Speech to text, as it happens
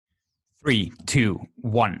Three, two,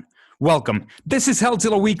 one. Welcome. This is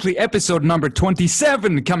Healthzilla Weekly, episode number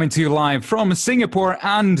 27, coming to you live from Singapore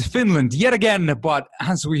and Finland yet again. But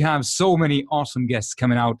as we have so many awesome guests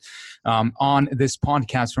coming out on this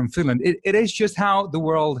podcast from Finland, it is just how the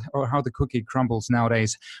world or how the cookie crumbles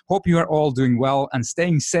nowadays. Hope you are all doing well and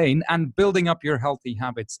staying sane and building up your healthy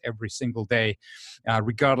habits every single day,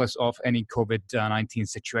 regardless of any COVID-19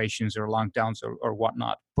 situations or lockdowns or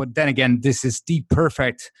whatnot. But then again, this is the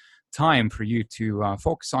perfect time for you to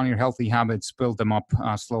focus on your healthy habits, build them up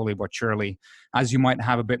slowly but surely, as you might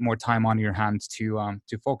have a bit more time on your hands to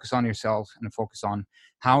focus on yourself and focus on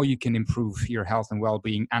how you can improve your health and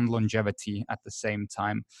well-being and longevity at the same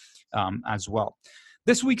time as well.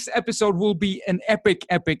 This week's episode will be an epic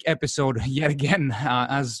episode yet again,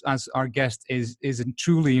 as our guest is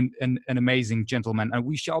truly an amazing gentleman, and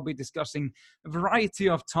we shall be discussing a variety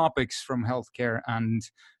of topics from healthcare and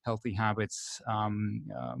healthy habits,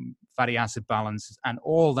 fatty acid balance, and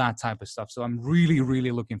all that type of stuff. So I'm really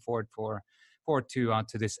looking forward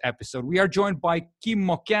to this episode. We are joined by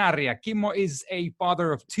Kimmo Kääriä. Kimmo is a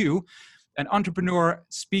father of two, an entrepreneur,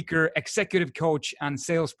 speaker, executive coach, and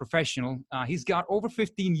sales professional. He's got over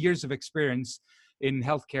 15 years of experience in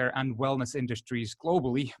healthcare and wellness industries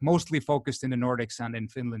globally, mostly focused in the Nordics and in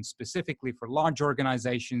Finland, specifically for large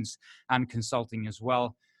organizations and consulting as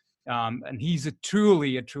well. And he's a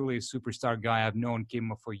truly superstar guy. I've known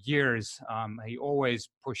Kimmo for years. He always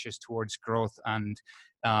pushes towards growth and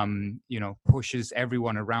pushes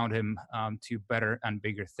everyone around him to better and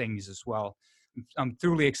bigger things as well. I'm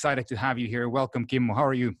truly excited to have you here. Welcome, Kimmo. How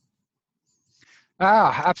are you?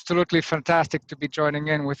 Absolutely fantastic to be joining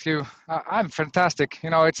in with you. I'm fantastic.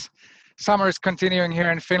 Summer is continuing here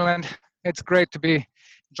in Finland. It's great to be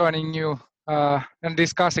joining you and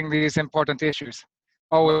discussing these important issues.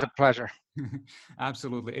 Always a pleasure.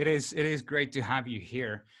 Absolutely. It is great to have you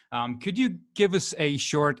here. Could you give us a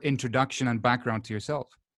short introduction and background to yourself?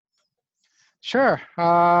 Sure.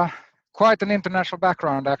 Quite an international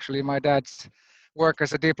background, actually. My dad's work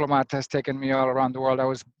as a diplomat has taken me all around the world. I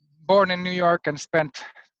was born in New York and spent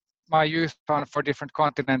my youth on 4 different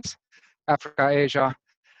continents: Africa, Asia,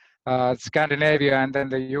 Scandinavia, and then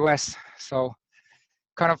the US. So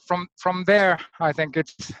kind of from there, I think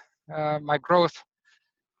it's my growth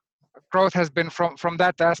has been from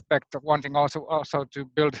that aspect of wanting also to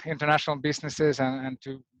build international businesses and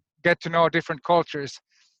to get to know different cultures.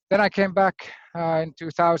 Then I came back in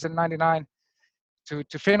 2099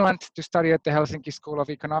 to Finland to study at the Helsinki School of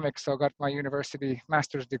Economics. So I got my university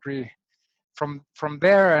master's degree from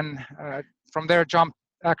there, and from there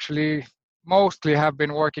actually mostly have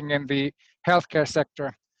been working in the healthcare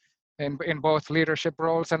sector in both leadership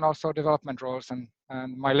roles and also development roles. And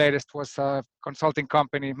my latest was a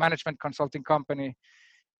management consulting company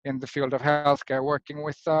in the field of healthcare, working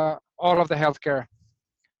with all of the healthcare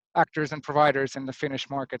actors and providers in the Finnish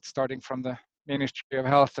market, starting from the Ministry of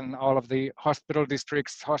Health and all of the hospital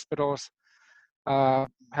districts, hospitals,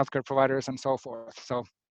 healthcare providers, and so forth. So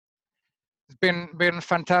it's been a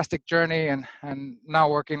fantastic journey, and now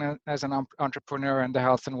working as an entrepreneur in the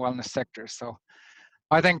health and wellness sector. So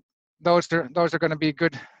I think those are going to be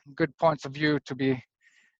good points of view to be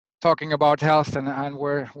talking about health and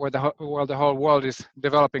where the whole world is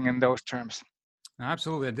developing in those terms.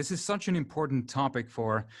 Absolutely. This is such an important topic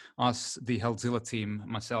for us, the Healthzilla team,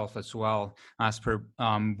 myself as well. As per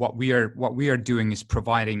what we are doing is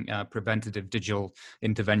providing preventative digital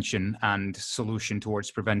intervention and solution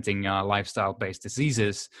towards preventing lifestyle-based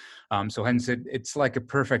diseases. So hence it's like a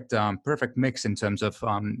perfect mix in terms of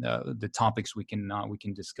the topics we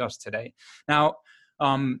can discuss today. Now,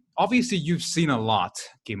 obviously, you've seen a lot,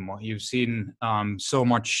 Kimmo. You've seen so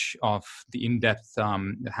much of the in-depth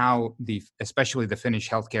how especially the Finnish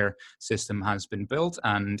healthcare system has been built,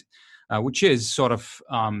 and which is sort of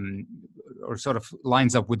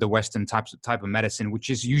lines up with the Western type of medicine, which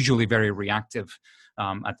is usually very reactive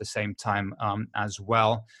at the same time as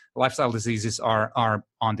well. Lifestyle diseases are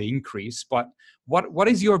on the increase, but what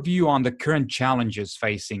is your view on the current challenges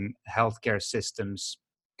facing healthcare systems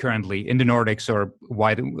currently in the Nordics or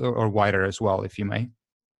wider as well, if you may?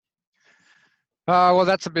 Well,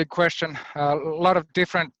 that's a big question. A lot of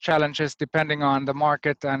different challenges depending on the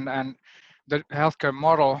market and the healthcare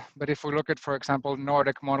model. But if we look at, for example,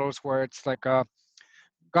 Nordic models where it's like a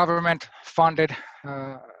government-funded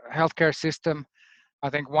healthcare system, I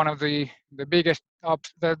think one of the biggest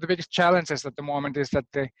challenges at the moment is that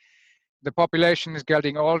the population is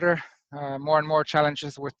getting older. More and more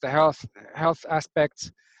challenges with the health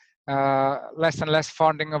aspects. Less and less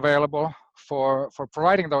funding available for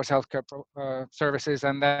providing those healthcare services,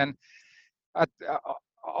 and then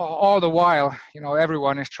all the while,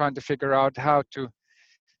 everyone is trying to figure out how to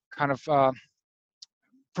kind of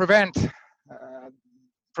prevent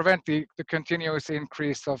the continuous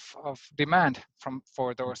increase of demand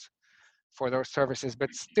for those services.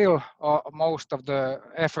 But still, most of the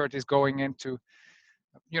effort is going into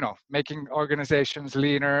making organizations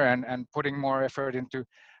leaner and putting more effort into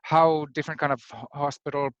how different kind of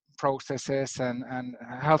hospital processes and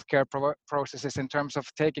healthcare processes in terms of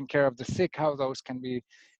taking care of the sick, how those can be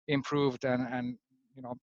improved, and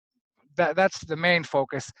that's the main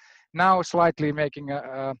focus. Now slightly making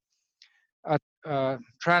a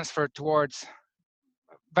transfer towards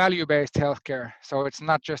value-based healthcare. So it's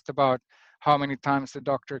not just about how many times the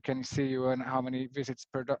doctor can see you and how many visits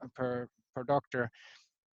per doctor,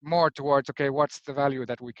 more towards, okay, what's the value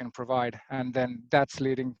that we can provide? And then that's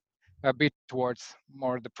leading a bit towards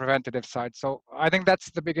more the preventative side. So I think that's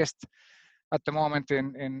the biggest at the moment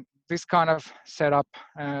in this kind of setup.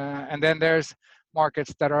 And then there's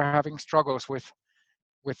markets that are having struggles with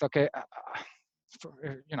okay,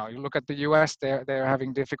 you look at the US, they're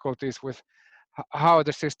having difficulties with how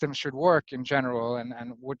the system should work in general, and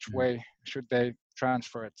which way should they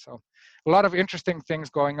transfer it. So a lot of interesting things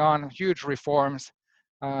going on, huge reforms,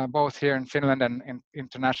 both here in Finland and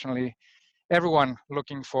internationally. Everyone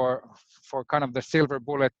looking for kind of the silver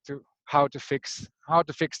bullet to how to fix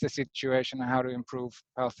the situation and how to improve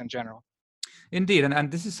health in general. Indeed,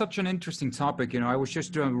 and this is such an interesting topic. I was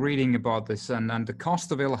just reading about this, and the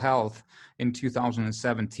cost of ill health in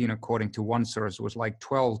 2017, according to one source, was like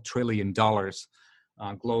 $12 trillion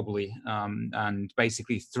globally, and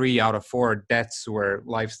basically 3 out of 4 deaths were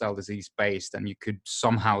lifestyle disease based, and you could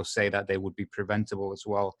somehow say that they would be preventable as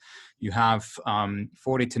well. You have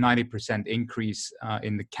 40 to 90% increase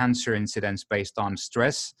in the cancer incidence based on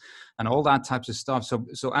stress and all that types of stuff.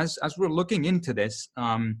 So as we're looking into this,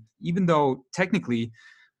 even though technically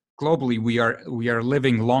globally we are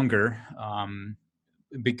living longer,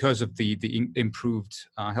 because of the improved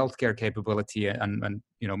healthcare capability and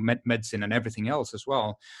medicine and everything else as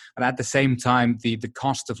well, and at the same time the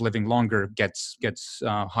cost of living longer gets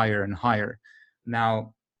higher and higher.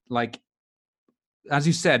 Now, like as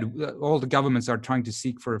you said, all the governments are trying to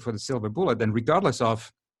seek for the silver bullet, and regardless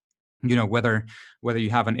of whether you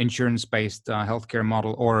have an insurance-based healthcare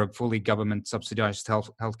model or a fully government subsidized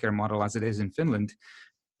healthcare model as it is in Finland,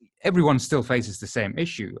 everyone still faces the same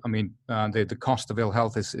issue. I mean, the cost of ill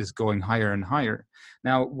health is going higher and higher.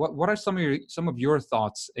 Now, what are some of your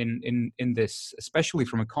thoughts in this, especially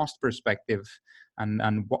from a cost perspective, and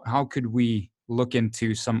how could we look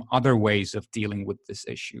into some other ways of dealing with this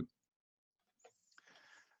issue?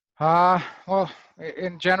 Well,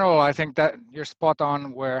 in general, I think that you're spot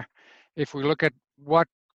on. Where if we look at what,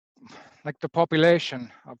 like the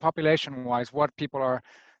population-wise, what people are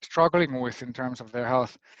struggling with in terms of their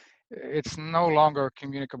health, it's no longer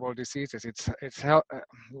communicable diseases. It's health,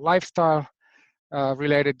 lifestyle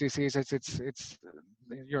related diseases. It's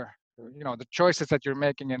your the choices that you're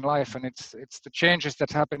making in life, and it's the changes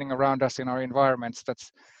that's happening around us in our environments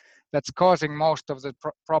that's causing most of the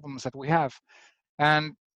problems that we have.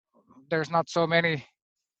 And there's not so many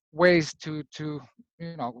ways to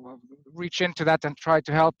reach into that and try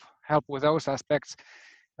to help with those aspects,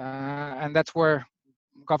 and that's where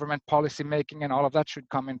government policy making and all of that should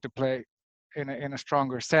come into play in a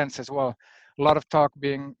stronger sense as well. A lot of talk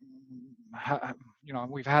being,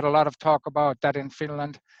 we've had a lot of talk about that in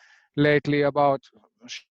Finland lately, about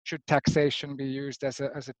should taxation be used as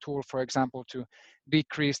a tool, for example, to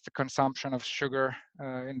decrease the consumption of sugar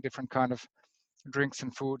in different kind of drinks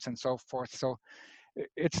and foods and so forth. So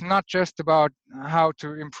it's not just about how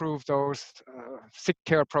to improve those sick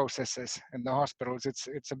care processes in the hospitals.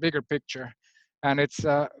 It's a bigger picture, and it's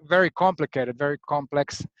very complicated, very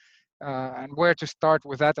complex, and where to start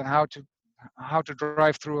with that, and how to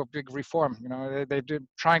drive through a big reform. They've been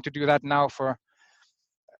trying to do that now for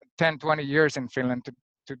 10, 20 years in Finland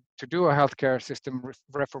to do a healthcare system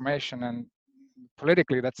reformation, and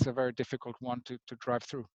politically that's a very difficult one to drive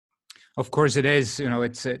through. Of course it is.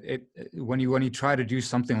 It's when you try to do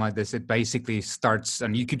something like this, it basically starts,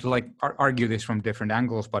 and you could argue this from different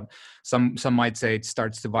angles, but some might say it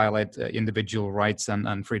starts to violate individual rights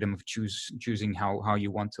and freedom of choosing how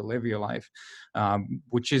you want to live your life,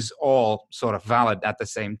 which is all sort of valid at the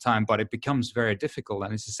same time, but it becomes very difficult.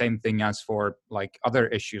 And it's the same thing as for like other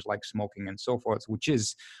issues like smoking and so forth, which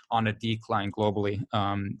is on a decline globally,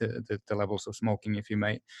 the levels of smoking, if you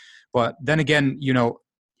may. But then again,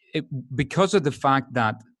 because of the fact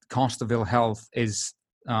that cost of ill health is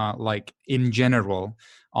in general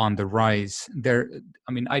on the rise,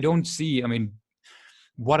 I don't see,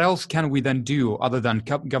 what else can we then do other than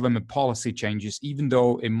government policy changes, even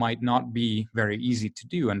though it might not be very easy to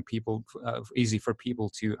do and easy for people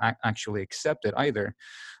to actually accept it either.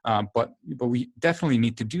 But we definitely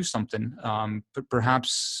need to do something. But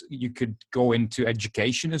perhaps you could go into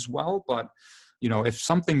education as well. But if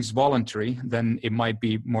something's voluntary, then it might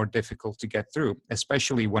be more difficult to get through,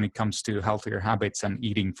 especially when it comes to healthier habits and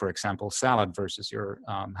eating, for example, salad versus your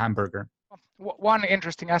hamburger. One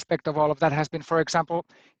interesting aspect of all of that has been, for example,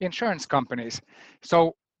 insurance companies.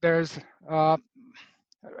 So there's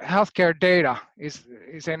healthcare data is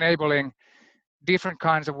enabling different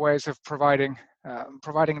kinds of ways of providing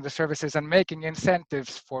the services and making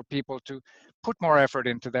incentives for people to put more effort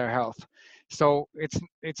into their health. So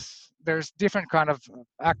there's different kind of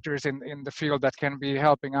actors in the field that can be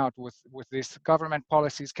helping out with this. Government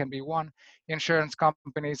policies can be one. Insurance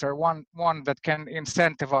companies are one that can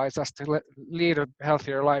incentivize us to lead a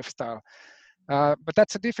healthier lifestyle. But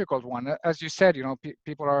that's a difficult one. As you said,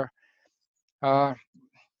 people are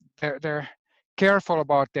they're careful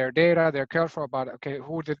about their data. They're careful about, okay,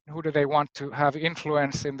 who do they want to have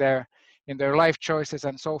influence in their life choices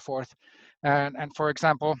and so forth. And for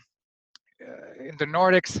example, in the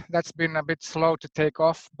Nordics, that's been a bit slow to take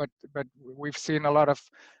off, but we've seen a lot of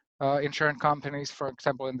insurance companies, for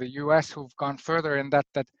example, in the US, who've gone further in that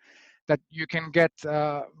you can get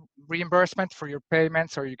reimbursement for your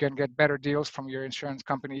payments, or you can get better deals from your insurance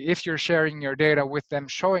company if you're sharing your data with them,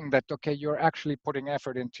 showing that, okay, you're actually putting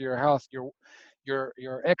effort into your health,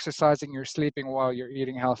 you're exercising, you're sleeping while you're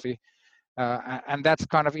eating healthy, and that's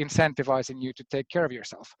kind of incentivizing you to take care of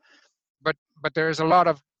yourself. But there's a lot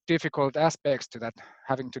of difficult aspects to that,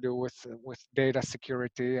 having to do with data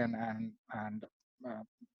security and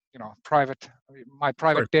private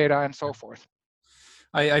data and so forth.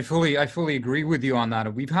 I fully agree with you on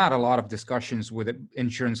that. We've had a lot of discussions with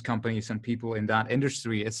insurance companies and people in that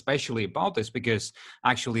industry, especially about this, because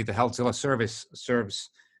actually the Healthzilla service serves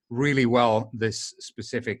really well this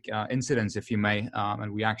specific incidents, if you may,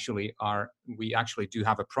 and we actually do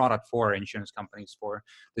have a product for insurance companies for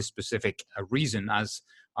this specific reason, as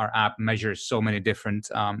our app measures so many different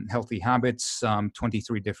healthy habits,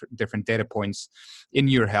 23 different data points in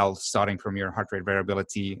your health, starting from your heart rate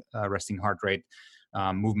variability, resting heart rate,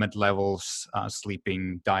 movement levels,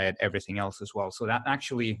 sleeping, diet, everything else as well. So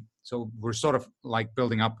we're sort of like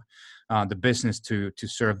building up the business to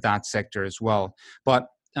serve that sector as well. But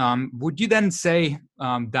would you then say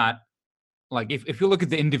that, like, if you look at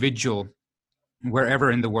the individual wherever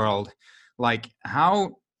in the world, like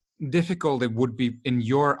how difficult it would be in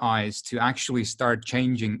your eyes to actually start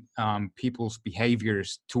changing people's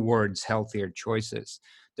behaviors towards healthier choices?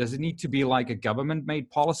 Does it need to be like a government-made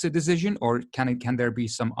policy decision, or can there be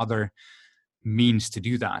some other means to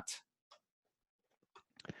do that?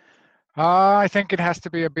 I think it has to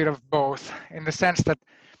be a bit of both, in the sense that,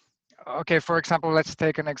 okay, for example, let's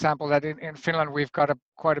take an example that in Finland we've got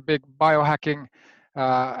quite a big biohacking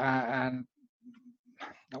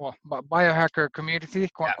biohacker community,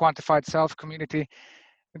 quantified self community.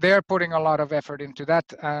 They're putting a lot of effort into that,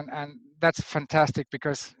 and that's fantastic,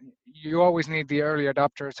 because you always need the early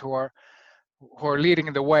adopters who are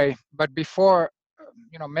leading the way. But before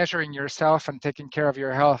measuring yourself and taking care of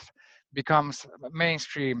your health becomes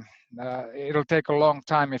mainstream, it'll take a long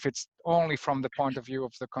time if it's only from the point of view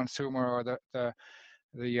of the consumer or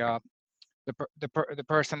the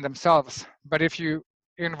person themselves. But if you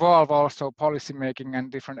involve also policy making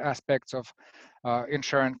and different aspects of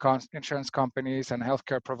insurance companies and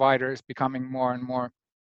healthcare providers becoming more and more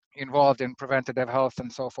involved in preventative health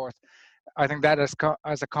and so forth, I think that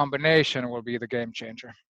as a combination will be the game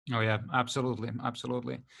changer. Oh yeah, absolutely.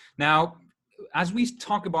 Now, as we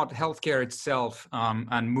talk about healthcare itself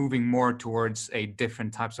and moving more towards a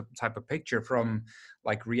different type of picture, from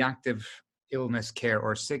like reactive illness care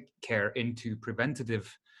or sick care into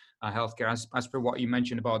preventative healthcare, as per what you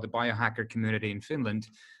mentioned about the biohacker community in Finland.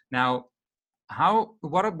 Now,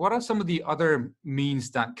 what are some of the other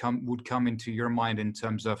means that would come into your mind in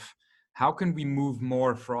terms of how can we move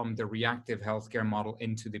more from the reactive healthcare model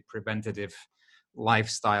into the preventative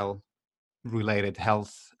lifestyle related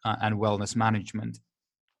health and wellness management?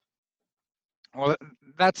 Well,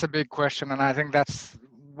 that's a big question, and I think that's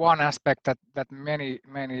one aspect that many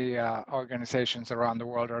organizations around the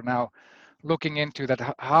world are now looking into,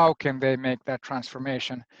 that how can they make that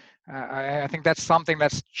transformation. I think that's something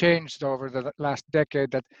that's changed over the last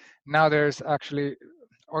decade, that now there's actually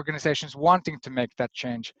organizations wanting to make that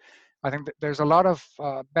change. I think that there's a lot of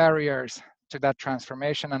barriers to that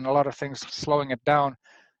transformation and a lot of things slowing it down.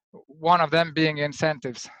 one of them being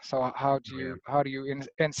incentives. So how do you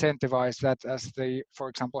incentivize that as for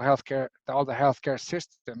example, all the healthcare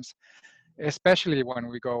systems, especially when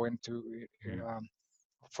we go into, um,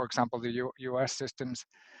 for example, the U.S. systems,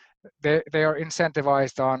 they are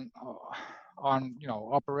incentivized on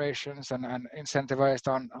operations and incentivized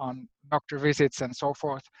on doctor visits and so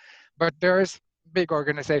forth. But there is big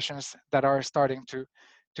organizations that are starting to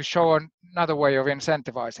show another way of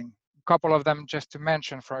incentivizing. A couple of them, just to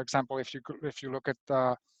mention, for example, if you look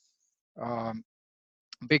at um,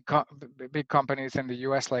 big big companies in the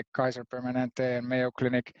US like Kaiser Permanente and Mayo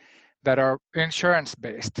Clinic that are insurance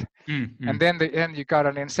based, and then you got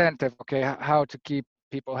an incentive. Okay, how to keep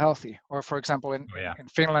people healthy? Or for example, in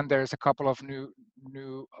Finland, there's a couple of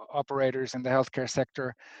new operators in the healthcare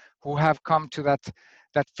sector who have come to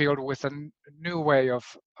that field with a new way of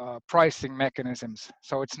pricing mechanisms.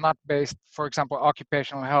 So it's not based, for example,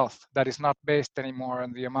 occupational health, that is not based anymore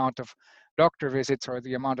on the amount of doctor visits or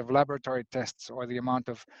the amount of laboratory tests or the amount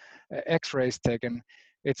of x-rays taken.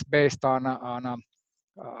 It's based on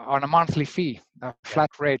a monthly fee, a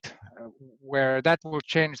flat rate, where that will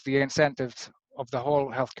change the incentives of the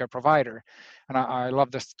whole healthcare provider. And I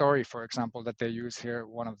love the story, for example, that they use here,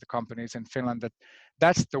 one of the companies in Finland,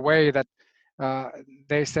 that's the way that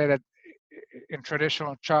they say that in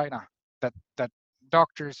traditional China, that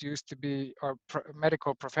doctors used to be, or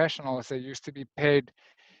medical professionals, they used to be paid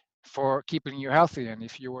for keeping you healthy, and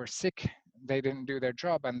if you were sick, they didn't do their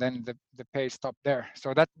job, and then the pay stopped there.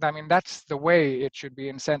 So that's the way it should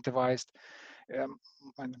be incentivized,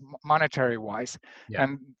 monetary wise.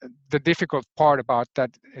 And the difficult part about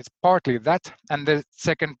that is partly that, and the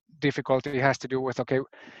second difficulty has to do with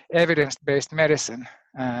evidence-based medicine,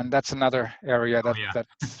 and that's another area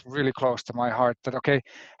that's really close to my heart. That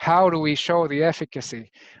how do we show the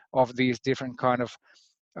efficacy of these different kind of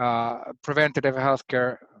preventative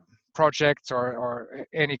healthcare projects or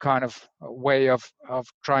any kind of way of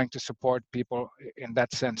trying to support people in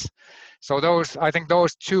that sense. So I think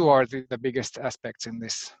those two are the biggest aspects in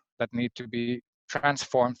this that need to be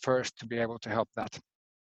transformed first to be able to help that.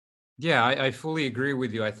 Yeah, I fully agree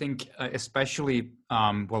with you. I think especially,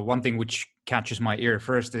 one thing which catches my ear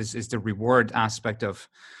first is the reward aspect of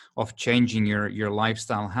changing your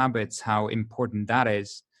lifestyle habits, how important that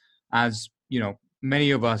is. As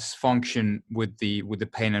many of us function with the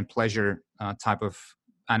pain and pleasure type of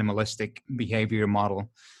animalistic behavior model,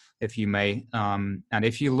 if you may. And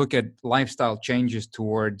if you look at lifestyle changes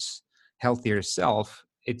towards healthier self,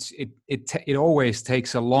 it always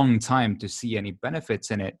takes a long time to see any benefits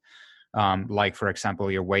in it. Like, for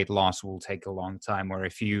example, your weight loss will take a long time, or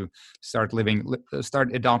if you start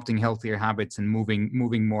adopting healthier habits and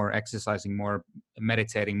moving more, exercising more,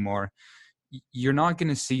 meditating more, you're not going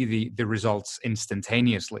to see the results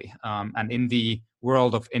instantaneously. And in the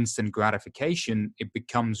world of instant gratification, it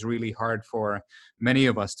becomes really hard for many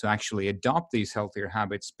of us to actually adopt these healthier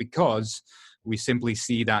habits, because we simply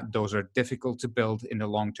see that those are difficult to build in the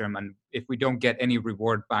long term. And if we don't get any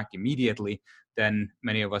reward back immediately, then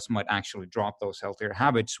many of us might actually drop those healthier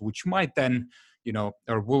habits, which might then,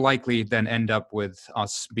 or will likely then end up with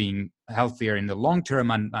us being healthier in the long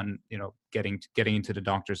term and getting into the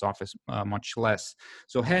doctor's office much less.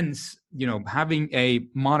 So hence, having a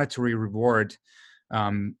monetary reward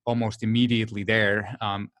almost immediately there,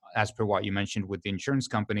 as per what you mentioned with the insurance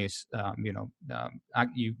companies,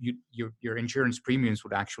 your insurance premiums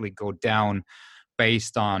would actually go down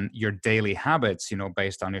based on your daily habits,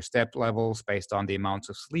 based on your step levels, based on the amounts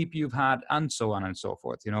of sleep you've had, and so on and so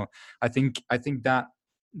forth. I think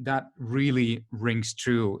that really rings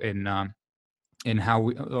true in how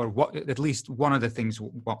we, or what, at least one of the things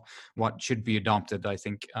what should be adopted, I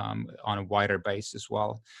think, on a wider base as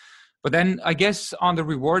well. But then I guess on the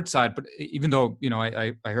reward side, but even though,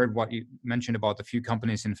 I heard what you mentioned about the few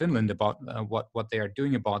companies in Finland about what they are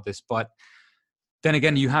doing about this, but then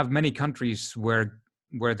again, you have many countries where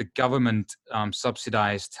the government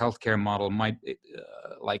subsidized healthcare model might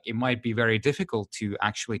be very difficult to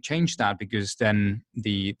actually change that, because then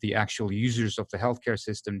the actual users of the healthcare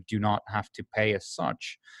system do not have to pay as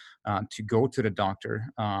such to go to the doctor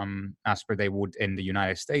as per they would in the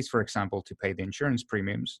United States, for example, to pay the insurance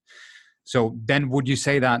premiums. So then would you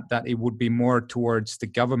say that it would be more towards the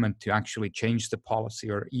government to actually change the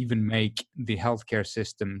policy, or even make the healthcare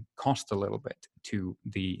system cost a little bit to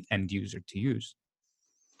the end user to use?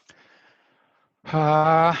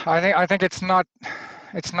 I think it's not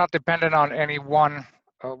dependent on any one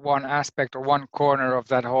aspect or one corner of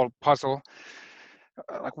that whole puzzle.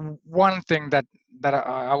 Like one thing that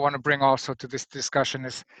I want to bring also to this discussion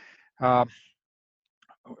is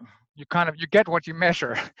you get what you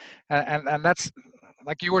measure, and that's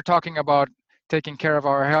like you were talking about taking care of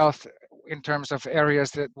our health in terms of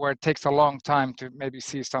areas that where it takes a long time to maybe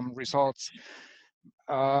see some results.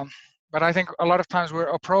 Um, but I think a lot of times we're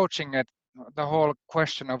approaching it, the whole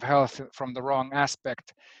question of health, from the wrong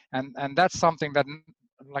aspect, and that's something that,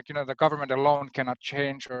 like, you know, the government alone cannot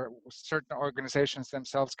change, or certain organizations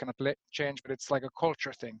themselves cannot change, but it's like a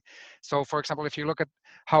culture thing. So, for example, if you look at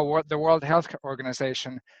how the World Health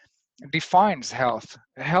Organization defines health,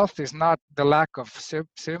 health is not the lack of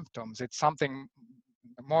symptoms, it's something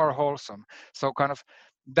more wholesome. So kind of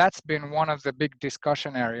that's been one of the big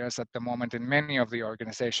discussion areas at the moment in many of the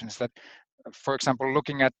organizations, that, for example,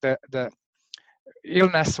 looking at the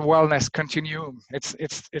illness wellness continuum,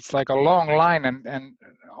 it's like a long line, and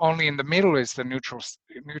only in the middle is the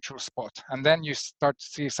neutral spot, and then you start to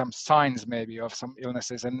see some signs maybe of some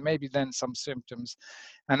illnesses, and maybe then some symptoms,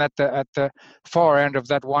 and at the far end of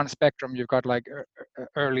that one spectrum you've got like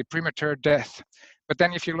early premature death. But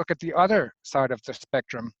then if you look at the other side of the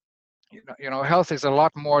spectrum, you know, health is a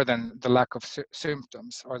lot more than the lack of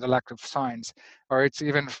symptoms or the lack of signs, or it's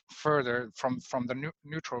even further from the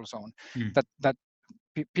neutral zone. Mm. That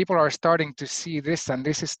people are starting to see this, and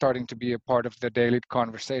this is starting to be a part of the daily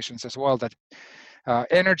conversations as well, that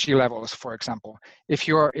energy levels, for example, if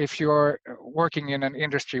you're working in an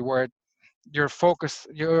industry where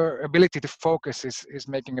your ability to focus is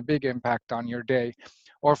making a big impact on your day,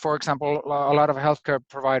 or for example, a lot of healthcare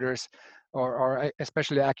providers, or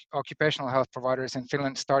especially occupational health providers in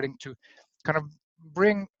Finland, starting to kind of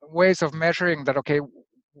bring ways of measuring that, okay,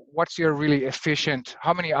 what's your really efficient,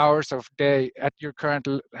 how many hours of day at your current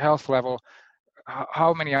health level,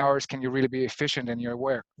 how many hours can you really be efficient in your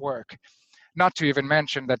work. Not to even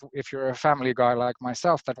mention that if you're a family guy like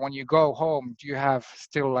myself, that when you go home, do you have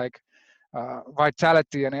still like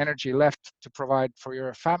vitality and energy left to provide for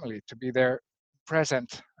your family, to be there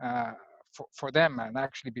present for them and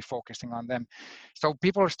actually be focusing on them. So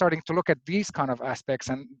people are starting to look at these kind of aspects,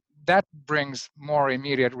 and that brings more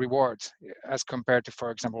immediate rewards as compared to,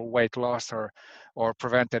 for example, weight loss or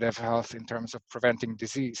preventative health in terms of preventing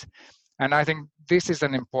disease. And I think this is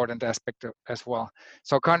an important aspect as well.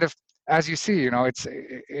 So kind of, as you see, you know, it's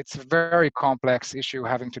a very complex issue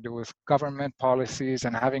having to do with government policies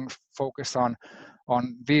and having focus on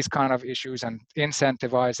these kind of issues and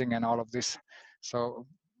incentivizing and all of this. So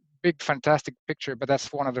big, fantastic picture, but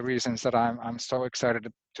that's one of the reasons that I'm so excited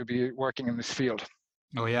to be working in this field.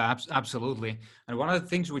 Oh yeah, absolutely. And one of the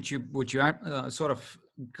things which you sort of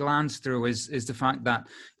glance through is the fact that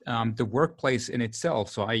the workplace in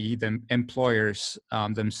itself, so i.e. the employers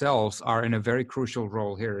themselves, are in a very crucial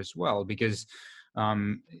role here as well, because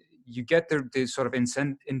you get the sort of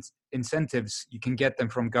incentives, you can get them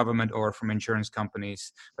from government or from insurance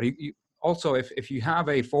companies, but you also, if you have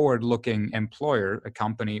a forward-looking employer, a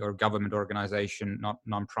company or government organization, not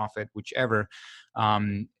nonprofit, whichever,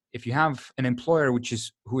 if you have an employer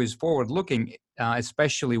who is forward-looking,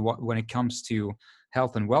 especially when it comes to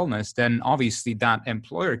health and wellness, then obviously that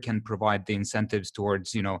employer can provide the incentives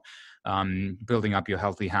towards, building up your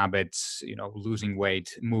healthy habits, losing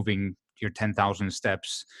weight, moving your 10,000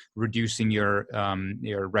 steps, reducing your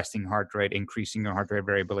resting heart rate, increasing your heart rate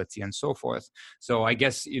variability, and so forth. So I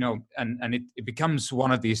guess, and it becomes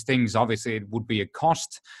one of these things. Obviously, it would be a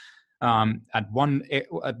cost at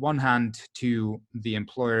one hand to the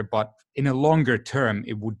employer, but in a longer term,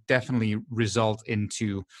 it would definitely result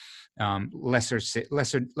into lesser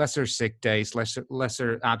sick days,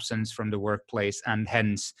 lesser absence from the workplace, and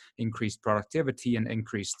hence increased productivity and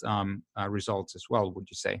increased results as well. Would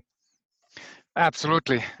you say?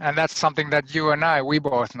 Absolutely. And that's something that you and we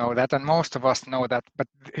both know that, and most of us know that. But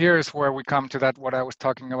here's where we come to that, what I was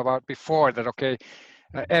talking about before, that, okay,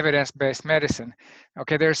 evidence-based medicine.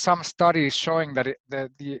 Okay, there's some studies showing that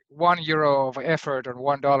the €1 of effort or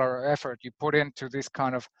 $1 of effort you put into this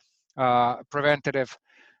kind of preventative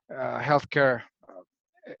healthcare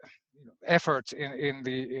efforts in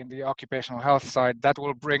the occupational health side, that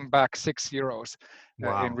will bring back €6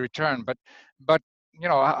 Wow. in return. But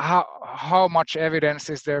how much evidence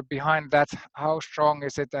is there behind that? How strong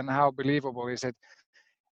is it, and how believable is it,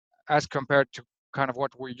 as compared to kind of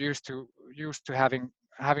what we're used to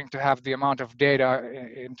having to have the amount of data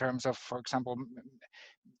in terms of, for example,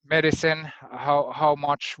 medicine, how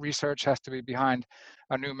much research has to be behind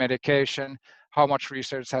a new medication, how much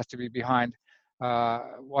research has to be behind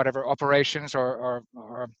whatever operations or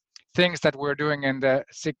things that we're doing in the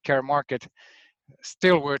sick care market.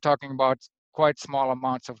 Still, we're talking about quite small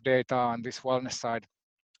amounts of data on this wellness side.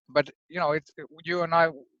 But you and I,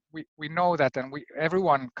 we know that, and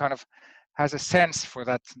everyone kind of has a sense for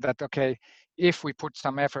that okay, if we put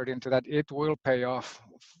some effort into that, it will pay off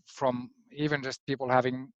from even just people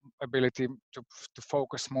having ability to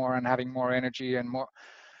focus more and having more energy and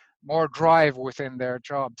more drive within their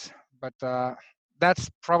jobs. But that's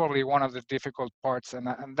probably one of the difficult parts, and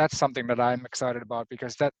that's something that I'm excited about,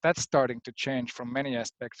 because that's starting to change from many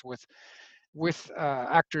aspects with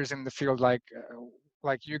actors in the field like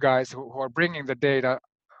you guys who are bringing the data,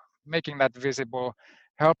 making that visible,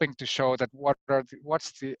 helping to show that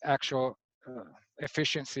what's the actual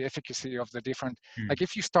efficacy of the different, like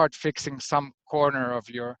if you start fixing some corner of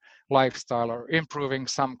your lifestyle or improving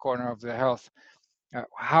some corner of the health,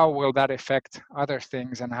 how will that affect other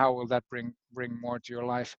things, and how will that bring more to your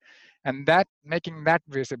life? And that making that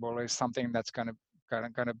visible is something that's going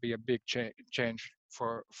to be a big change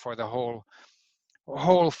for the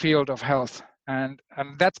whole field of health. And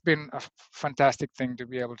that's been a fantastic thing to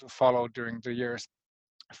be able to follow during the years.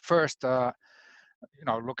 First,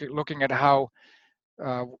 looking at how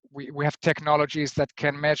we have technologies that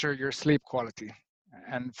can measure your sleep quality,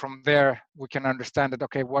 and from there we can understand that,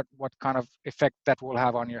 okay, what kind of effect that will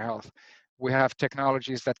have on your health. We have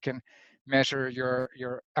technologies that can measure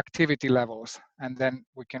your activity levels, and then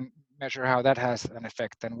we can measure how that has an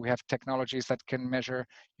effect. And we have technologies that can measure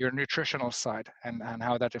your nutritional side and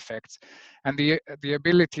how that affects. And the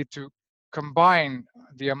ability to combine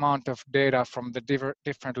the amount of data from the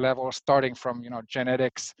different levels, starting from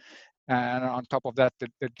genetics, and on top of that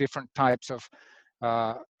the different types of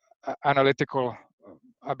analytical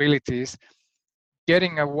abilities,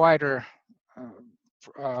 getting a wider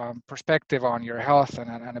perspective on your health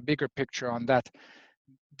and a bigger picture on that.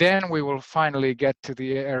 Then we will finally get to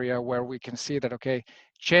the area where we can see that, okay,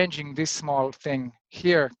 changing this small thing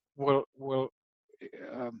here will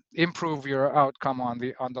improve your outcome on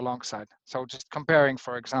the long side. So just comparing,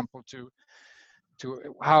 for example, to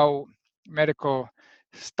how medical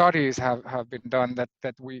studies have been done,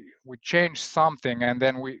 that we change something and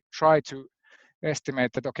then we try to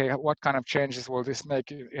estimate that, okay, what kind of changes will this make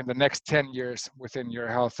in the next 10 years within your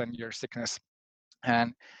health and your sickness,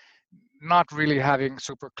 and not really having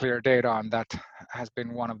super clear data on that has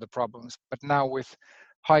been one of the problems. But now with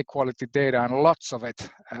high quality data and lots of it,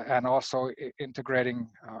 and also integrating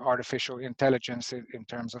artificial intelligence in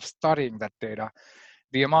terms of studying that data,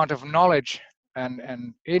 the amount of knowledge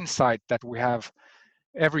and insight that we have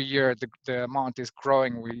every year, the amount is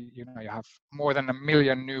growing. You have more than 1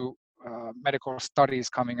 million new medical studies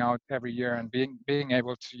coming out every year, and being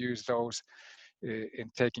able to use those in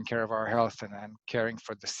taking care of our health and caring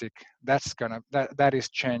for the sick, that is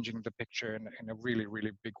changing the picture in a really,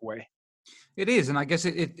 really big way. It is, and I guess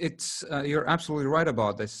it's you're absolutely right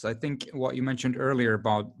about this. I think what you mentioned earlier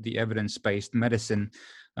about the evidence-based medicine,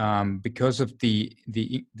 because of the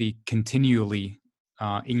continually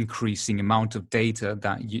increasing amount of data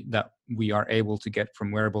that we are able to get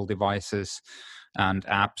from wearable devices and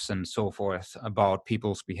apps and so forth about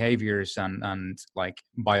people's behaviors and like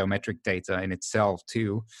biometric data in itself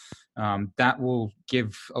too, that will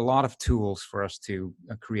give a lot of tools for us to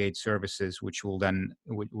create services which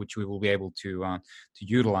we will be able to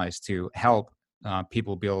utilize to help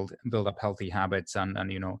people build up healthy habits and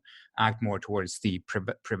act more towards the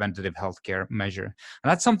preventative healthcare measure.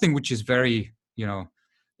 And that's something which is very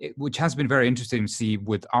which has been very interesting to see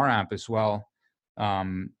with our app as well,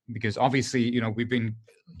 because obviously we've been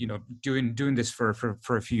doing this for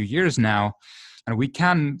a few years now, and we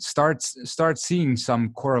can start seeing some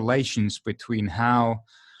correlations between how,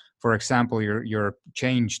 for example, your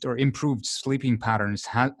changed or improved sleeping patterns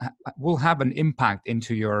will have an impact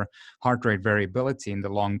into your heart rate variability in the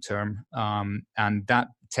long term, and that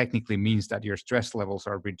technically means that your stress levels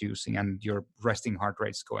are reducing and your resting heart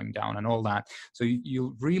rate's going down and all that. So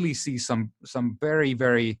you really see some very,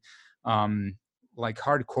 very like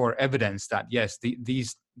hardcore evidence that yes,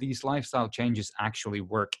 these lifestyle changes actually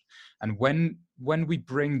work. And when we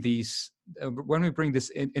bring this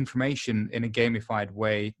information in a gamified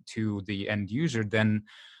way to the end user, then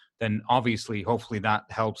obviously, hopefully that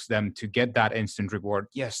helps them to get that instant reward.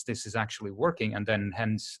 Yes, this is actually working, and then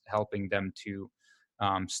hence helping them to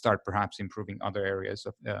start perhaps improving other areas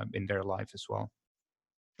of in their life as well.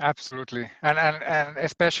 Absolutely, and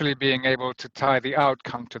especially being able to tie the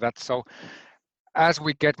outcome to that. So as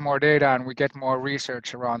we get more data and we get more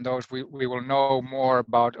research around those, we will know more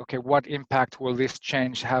about, okay, what impact will this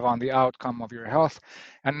change have on the outcome of your health?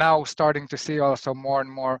 And now starting to see also more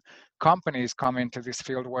and more companies come into this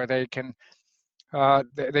field where they can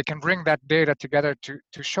bring that data together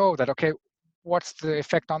to show that, okay, what's the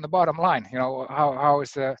effect on the bottom line? How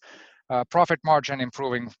is the profit margin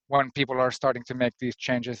improving when people are starting to make these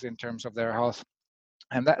changes in terms of their health?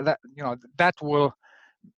 And that will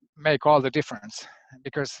make all the difference,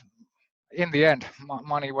 because in the end,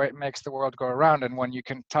 money makes the world go around. And when you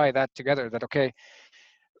can tie that together, that okay,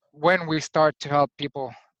 when we start to help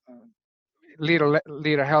people lead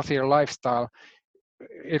a healthier lifestyle,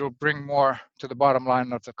 it'll bring more to the bottom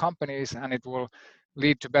line of the companies, and it will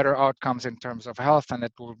lead to better outcomes in terms of health, and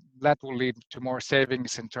that will lead to more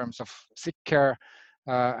savings in terms of sick care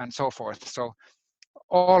and so forth. So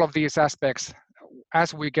all of these aspects,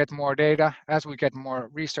 as we get more data, as we get more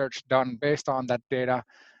research done based on that data,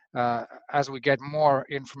 as we get more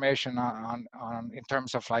information on in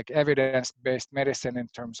terms of like evidence-based medicine, in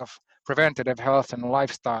terms of preventative health and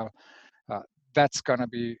lifestyle, uh, that's going to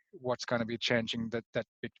be what's going to be changing that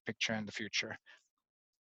big picture in the future.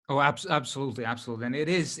 Oh, absolutely, absolutely, and it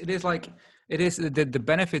is like the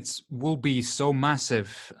benefits will be so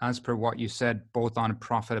massive as per what you said, both on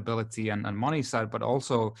profitability and money side, but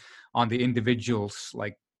also on the individuals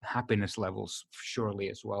like happiness levels, surely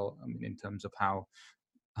as well. I mean, in terms of how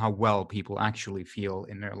well people actually feel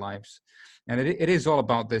in their lives, and it is all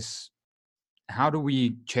about this. How do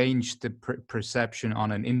we change the perception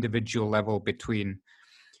on an individual level between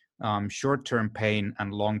short-term pain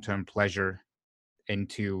and long-term pleasure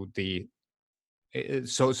into the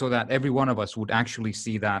so that every one of us would actually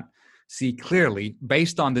see clearly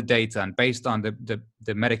based on the data and based on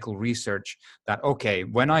the medical research that okay,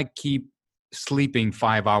 when I keep sleeping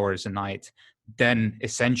 5 hours a night, then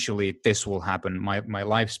essentially this will happen. My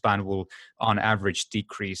lifespan will on average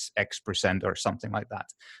decrease X% or something like that.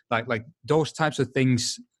 Like those types of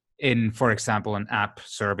things in, for example, an app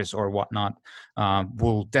service or whatnot,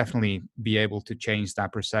 will definitely be able to change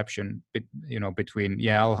that perception. Between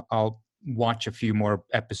I'll watch a few more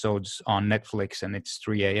episodes on Netflix and it's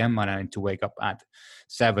 3 a.m. and I need to wake up at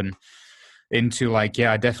 7, into like,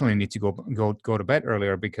 I definitely need to go to bed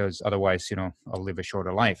earlier because otherwise, I'll live a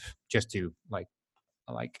shorter life. Just to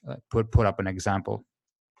put up an example.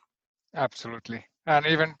 Absolutely, and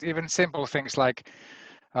even simple things like,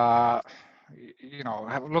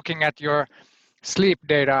 looking at your sleep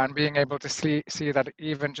data and being able to see that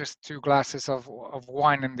even just 2 glasses of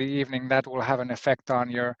wine in the evening, that will have an effect on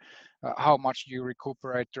your how much you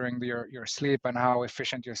recuperate during your sleep and how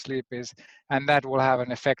efficient your sleep is, and that will have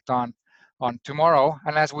an effect on tomorrow.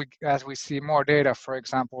 And as we see more data, for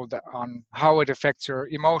example, on how it affects your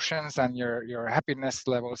emotions and your happiness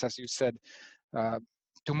levels, as you said,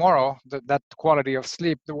 tomorrow, that quality of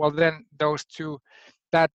sleep, well, then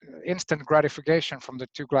that instant gratification from the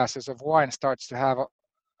 2 glasses of wine starts to have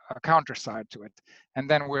a counter side to it, and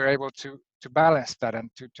then we're able to balance that and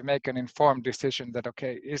to make an informed decision that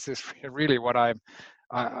okay, is this really what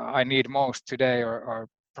I need most today, or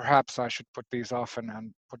perhaps I should put these off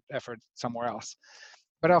and put effort somewhere else.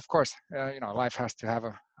 But of course, life has to have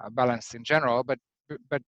a balance in general, but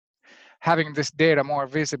having this data more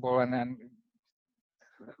visible and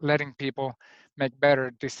letting people make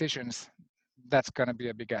better decisions, that's going to be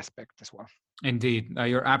a big aspect as well. Indeed,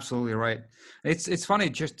 you're absolutely right. It's funny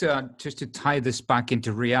just to tie this back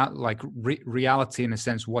into reality in a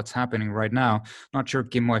sense. What's happening right now? Not sure,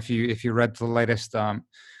 Kimmo, if you read the latest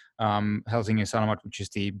Helsingin Sanomat, which is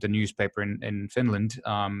the newspaper in Finland,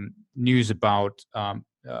 news about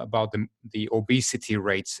the obesity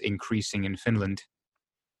rates increasing in Finland.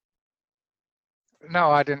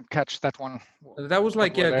 No, I didn't catch that one. That was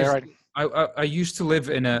like, I used to live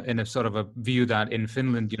in a sort of a view that in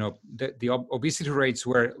Finland, the obesity rates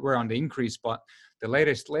were on the increase, but the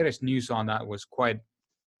latest news on that was quite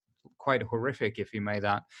horrific, if you may,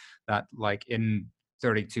 that like in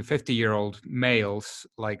 30 to 50-year-old males,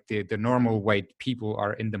 like the normal weight people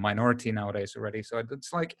are in the minority nowadays already. So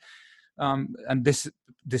it's like, and this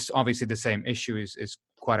obviously the same issue is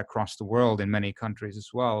quite across the world in many countries as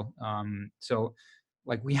well. So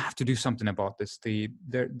like we have to do something about this.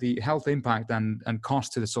 The health impact and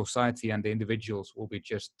cost to the society and the individuals will be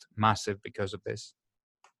just massive because of this.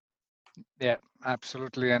 Yeah,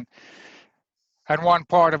 absolutely. And one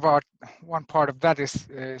part of that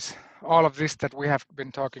is all of this that we have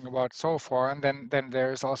been talking about so far, and then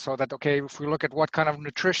there's also that okay, if we look at what kind of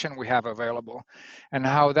nutrition we have available and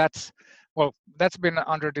how that's been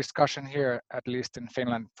under discussion here, at least in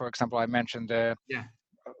Finland. For example, I mentioned the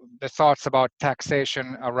thoughts about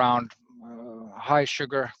taxation around high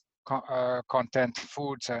sugar content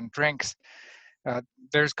foods and drinks.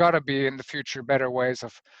 There's got to be in the future better ways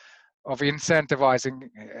of incentivizing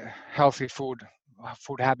healthy food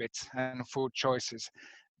habits and food choices,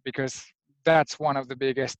 because that's one of the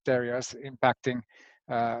biggest areas impacting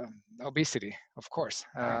obesity, of course.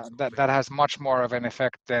 That has much more of an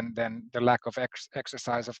effect than the lack of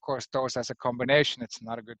exercise. Of course, those as a combination, it's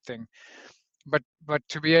not a good thing. But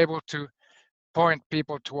to be able to point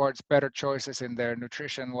people towards better choices in their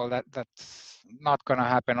nutrition, well, that's not going to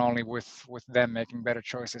happen only with them making better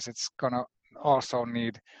choices. It's going to also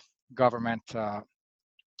need government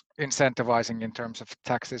incentivizing in terms of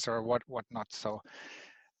taxes or whatnot. So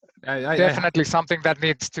definitely something that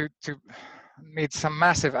needs some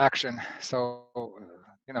massive action. So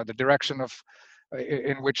the direction of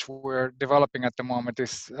in which we're developing at the moment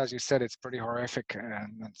is, as you said, it's pretty horrific,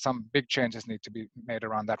 and some big changes need to be made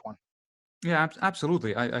around that one. Yeah,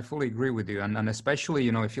 absolutely. I fully agree with you, and especially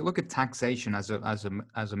if you look at taxation as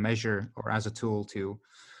a measure or as a tool to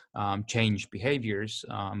change behaviors.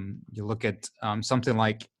 You look at something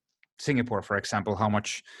like Singapore, for example, how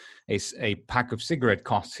much a pack of cigarette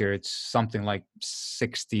costs here. It's something like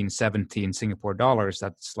 16, 17 Singapore dollars.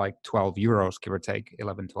 That's like 12 euros, give or take,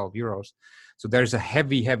 11, 12 euros. So there's a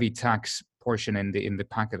heavy tax portion in the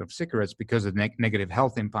packet of cigarettes because of negative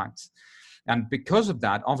health impacts. And because of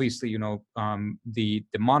that, obviously, the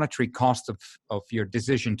monetary cost of your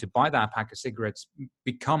decision to buy that pack of cigarettes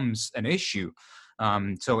becomes an issue.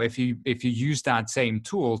 So if you use that same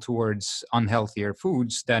tool towards unhealthier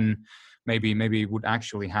foods, then maybe it would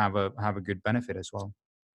actually have a good benefit as well.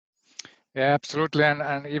 Yeah, absolutely,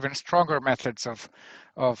 and even stronger methods of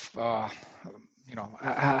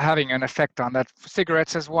having an effect on that.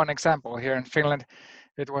 Cigarettes is one example. Here in Finland,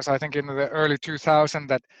 it was, I think, in the early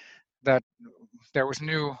 2000s that there was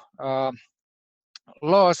new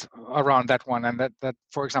laws around that one, and that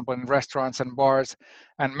for example in restaurants and bars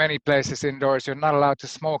and many places indoors you're not allowed to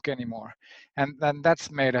smoke anymore, and then that's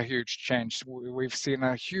made a huge change. We've seen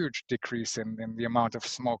a huge decrease in the amount of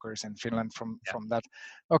smokers in Finland from that.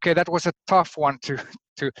 Okay, that was a tough one to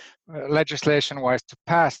legislation wise to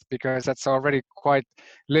pass, because that's already quite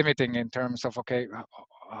limiting in terms of, okay,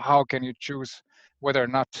 how can you choose whether or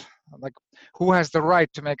not, like, who has the right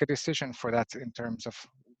to make a decision for that in terms of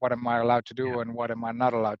what am I allowed to do and what am I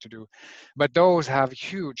not allowed to do. But those have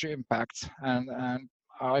huge impacts, and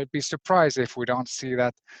I'd be surprised if we don't see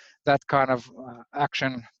that kind of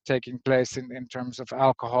action taking place in terms of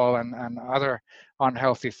alcohol and other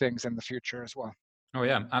unhealthy things in the future as well. Oh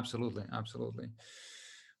yeah, absolutely.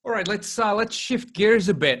 All right, let's shift gears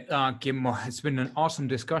a bit, Kimmo. It's been an awesome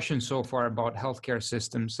discussion so far about healthcare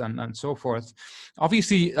systems and so forth.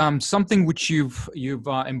 Obviously, something which you've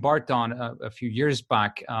embarked on a few years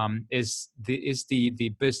back is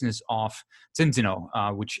the business of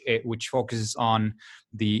Zinzino, which focuses on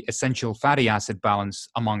the essential fatty acid balance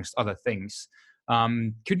amongst other things.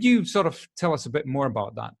 Could you sort of tell us a bit more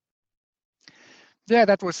about that? Yeah,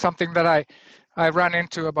 that was something that I ran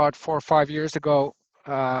into about 4 or 5 years ago.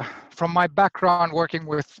 From my background working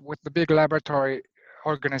with the big laboratory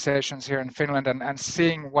organizations here in Finland, and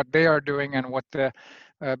seeing what they are doing and what the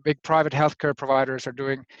big private healthcare providers are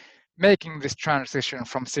doing, making this transition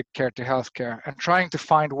from sick care to healthcare, and trying to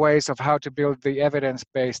find ways of how to build the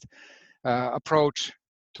evidence-based approach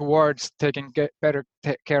towards taking better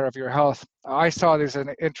care of your health. I saw this as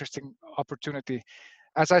an interesting opportunity.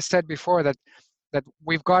 As I said before, that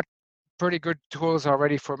we've got pretty good tools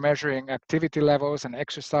already for measuring activity levels and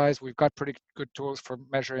exercise. We've got pretty good tools for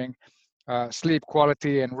measuring sleep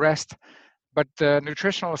quality and rest, but the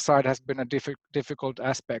nutritional side has been a difficult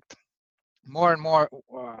aspect. More and more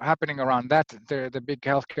happening around that. The big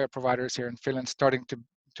healthcare providers here in Finland starting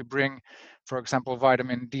to bring, for example,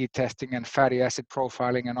 vitamin D testing and fatty acid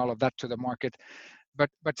profiling and all of that to the market,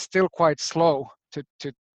 but still quite slow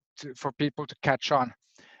for people to catch on.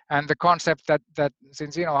 And the concept that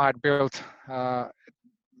Zinzino had built,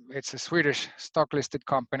 it's a Swedish stock-listed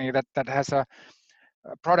company that has a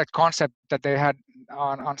product concept that they had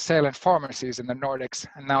on sale in pharmacies in the Nordics,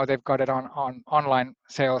 and now they've got it on online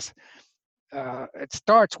sales. It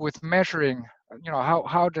starts with measuring,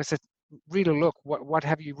 how does it really look? What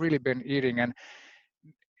have you really been eating? And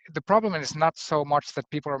the problem is not so much that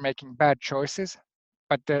people are making bad choices,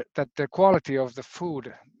 but that the quality of the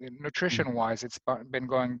food, nutrition-wise, it's been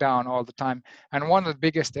going down all the time. And one of the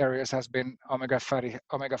biggest areas has been omega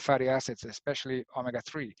fatty acids, especially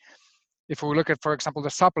omega-3. If we look at, for example, the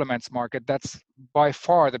supplements market, that's by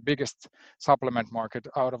far the biggest supplement market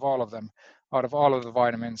out of all of them, out of all of the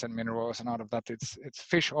vitamins and minerals, and out of that, it's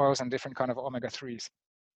fish oils and different kind of omega-3s.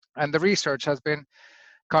 And the research has been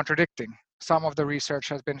contradicting. Some of the research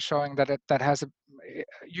has been showing that has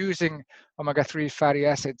using omega-3 fatty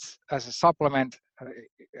acids as a supplement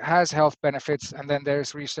has health benefits, and then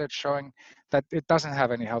there's research showing that it doesn't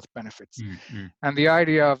have any health benefits. Mm-hmm. And the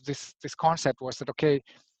idea of this concept was that, okay,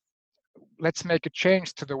 let's make a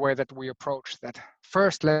change to the way that we approach that.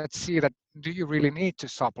 First, let's see that, do you really need to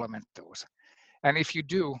supplement those? And if you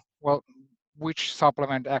do, well, which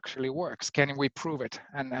supplement actually works. Can we prove it?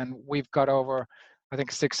 And we've got over, I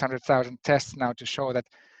think, 600,000 tests now to show that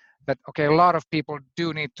okay, a lot of people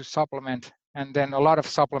do need to supplement, and then a lot of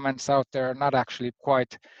supplements out there are not actually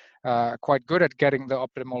quite good at getting the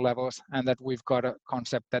optimal levels, and that we've got a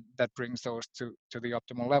concept that brings those to the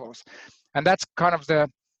optimal levels. And that's kind of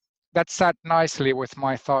that sat nicely with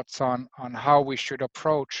my thoughts on how we should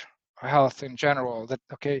approach health in general. That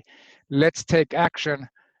okay, let's take action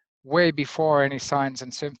way before any signs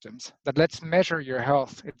and symptoms. That let's measure your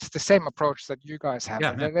health. It's the same approach that you guys have.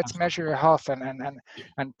 Yeah, Let's measure your health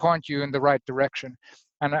and point you in the right direction.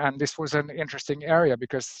 And this was an interesting area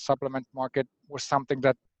because supplement market was something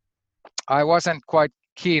that I wasn't quite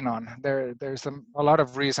keen on. There's a lot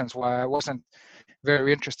of reasons why I wasn't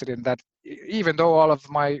very interested in that, even though all of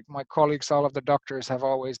my colleagues, all of the doctors have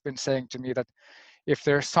always been saying to me that if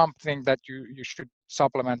there's something that you should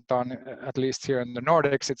supplement on, at least here in the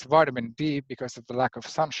Nordics, it's vitamin D because of the lack of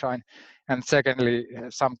sunshine, and secondly,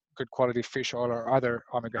 some good quality fish oil or other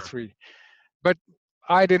omega-3. But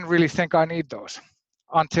I didn't really think I need those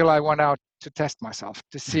until I went out to test myself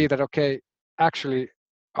to see that, okay, actually,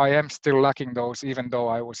 I am still lacking those even though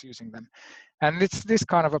I was using them. And it's this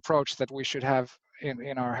kind of approach that we should have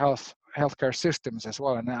in our healthcare systems as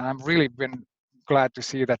well. And I've really been glad to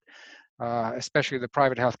see that especially the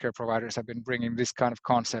private healthcare providers have been bringing this kind of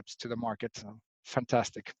concepts to the market. So,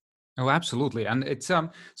 fantastic. Oh, absolutely, and it's so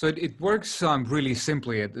it works really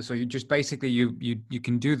simply. So you just basically you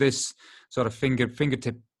can do this sort of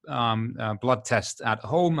fingertip blood test at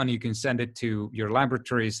home, and you can send it to your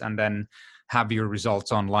laboratories, and then have your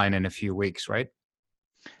results online in a few weeks, right?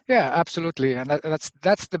 Yeah, absolutely, and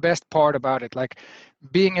that's the best part about it. Like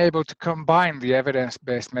being able to combine the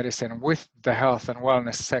evidence-based medicine with the health and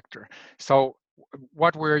wellness sector. So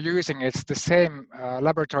what we're using is the same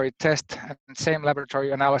laboratory test and same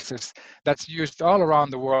laboratory analysis that's used all around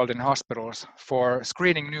the world in hospitals for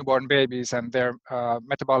screening newborn babies and their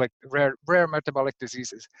rare metabolic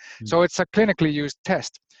diseases. So it's a clinically used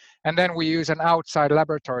test. And then we use an outside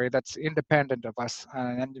laboratory that's independent of us,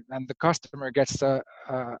 and the customer gets an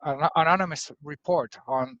anonymous report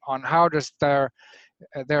on how does their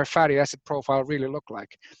fatty acid profile really look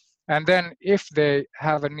like. And then if they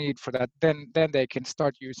have a need for that, then they can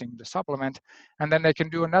start using the supplement, and then they can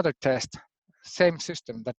do another test. Same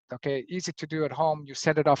system, that okay, easy to do at home. You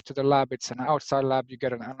send it off to the lab. It's an outside lab. You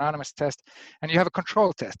get an anonymous test, and you have a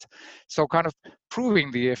control test. So kind of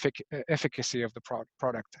proving the efficacy of the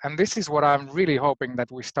product. And this is what I'm really hoping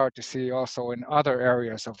that we start to see also in other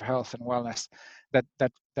areas of health and wellness.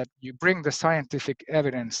 That you bring the scientific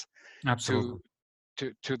evidence Absolutely.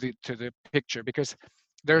 to the picture, because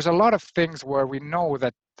there's a lot of things where we know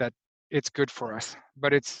that it's good for us,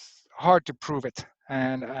 but it's hard to prove it.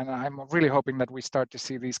 And I'm really hoping that we start to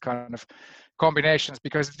see these kind of combinations,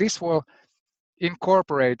 because this will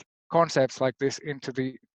incorporate concepts like this into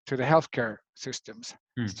the healthcare systems.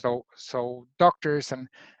 So doctors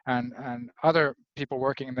and other people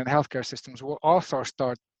working in the healthcare systems will also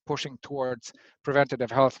start pushing towards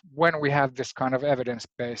preventative health when we have this kind of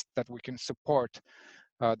evidence-based that we can support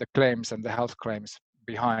the claims and the health claims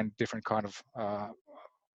behind different kind of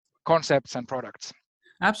concepts and products.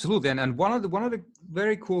 Absolutely, and one of the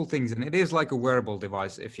very cool things, and it is like a wearable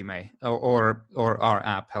device, if you may, or our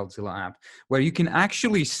app, Healthzilla app, where you can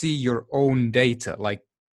actually see your own data, like,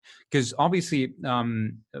 because obviously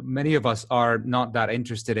many of us are not that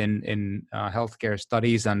interested in healthcare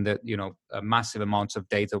studies and the massive amounts of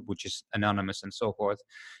data which is anonymous and so forth.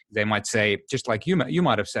 They might say, just like you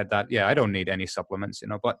might have said that, yeah, I don't need any supplements,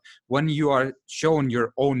 but when you are shown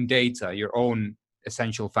your own data, your own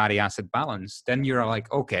essential fatty acid balance, then you're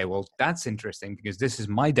like, okay, well, that's interesting because this is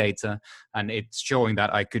my data and it's showing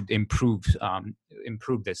that I could improve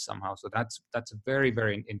this somehow. So that's a very,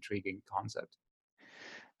 very intriguing concept.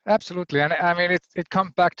 Absolutely, and I mean it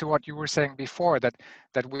comes back to what you were saying before, that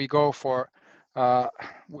we go for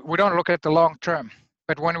we don't look at the long term,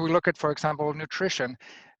 but when we look at, for example, nutrition,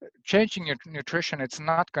 changing your nutrition, it's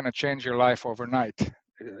not going to change your life overnight.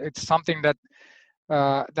 It's something that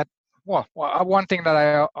well, one thing that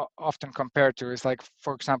I often compare to is, like,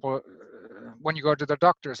 for example, when you go to the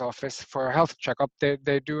doctor's office for a health checkup,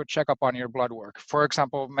 they do a checkup on your blood work. For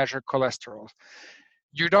example, measure cholesterol.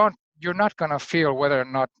 You're not going to feel whether or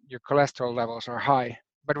not your cholesterol levels are high,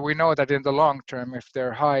 but we know that in the long term, if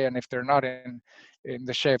they're high and if they're not in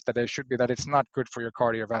the shape that they should be, that it's not good for your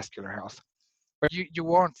cardiovascular health. But you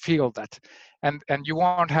won't feel that, and you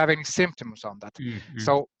won't have any symptoms on that. Mm-hmm.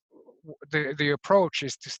 So the approach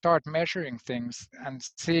is to start measuring things and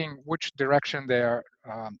seeing which direction they are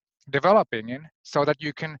developing in, so that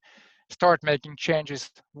you can start making changes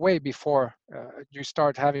way before you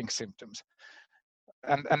start having symptoms.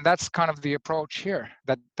 And that's kind of the approach here,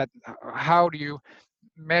 that how do you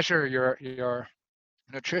measure your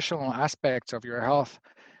nutritional aspects of your health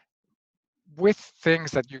with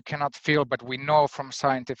things that you cannot feel, but we know from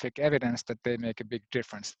scientific evidence that they make a big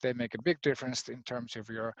difference. They make a big difference in terms of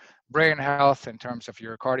your brain health, in terms of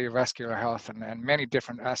your cardiovascular health, and many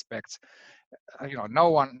different aspects. No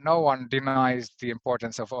one denies the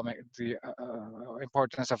importance of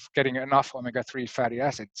importance of getting enough omega-3 fatty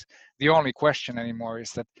acids. The only question anymore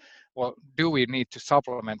is that, well, do we need to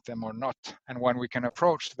supplement them or not? And when we can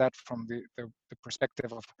approach that from the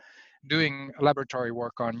perspective of doing laboratory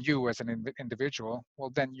work on you as an individual, well,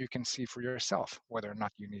 then you can see for yourself whether or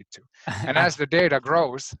not you need to. And as the data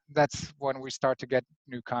grows, that's when we start to get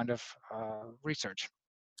new kind of research.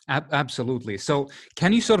 Absolutely. So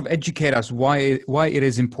can you sort of educate us why it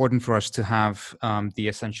is important for us to have the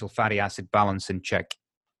essential fatty acid balance in check?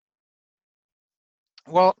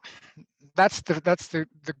 Well, that's the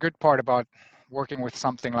good part about working with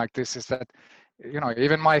something like this, is that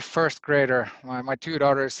even my first grader, my two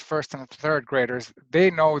daughters, first and third graders, they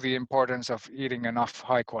know the importance of eating enough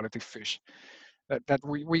high quality fish. That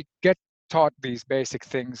we get taught these basic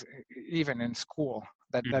things even in school,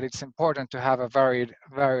 that it's important to have a varied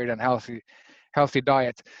and healthy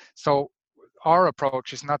diet. So our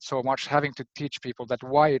approach is not so much having to teach people that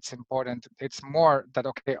why it's important. It's more that,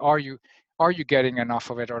 okay, are you getting enough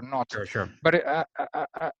of it or not? Sure. But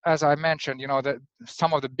as I mentioned, that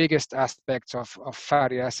some of the biggest aspects of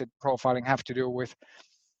fatty acid profiling have to do with,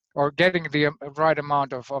 or getting the right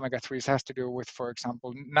amount of omega-3s has to do with, for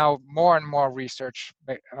example, now more and more research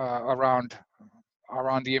around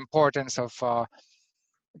the importance of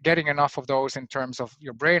getting enough of those in terms of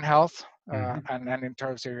your brain health and in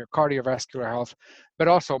terms of your cardiovascular health, but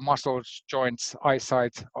also muscles, joints,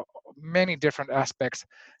 eyesight, many different aspects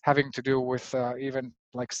having to do with even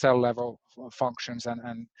like cell level functions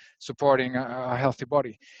and supporting a healthy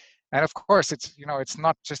body. And of course, it's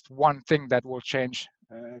not just one thing that will change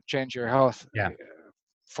your health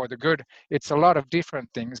for the good. It's a lot of different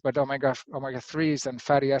things, but omega-3s and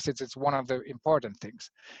fatty acids, it's one of the important things.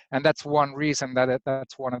 And that's one reason that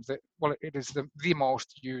that's one of it is the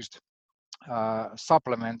most used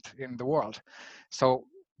supplement in the world. So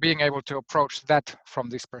being able to approach that from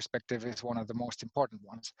this perspective is one of the most important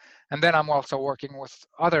ones. And then I'm also working with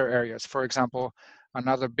other areas. For example,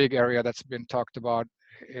 another big area that's been talked about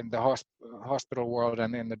in the hospital world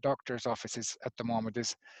and in the doctor's offices at the moment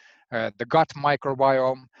is the gut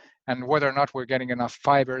microbiome, and whether or not we're getting enough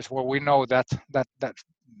fibers. Well, we know that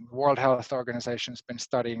World Health Organization has been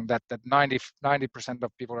studying that 90%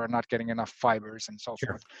 of people are not getting enough fibers and so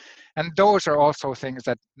forth. And those are also things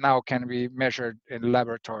that now can be measured in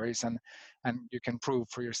laboratories, and you can prove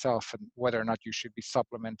for yourself whether or not you should be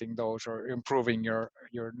supplementing those or improving your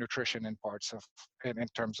nutrition in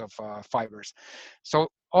terms of fibers. So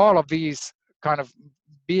all of these kind of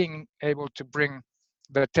being able to bring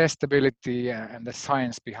the testability and the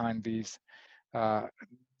science behind these,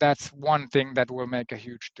 that's one thing that will make a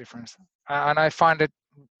huge difference. And I find it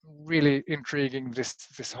really intriguing,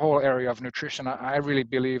 this whole area of nutrition. I really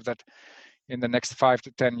believe that in the next 5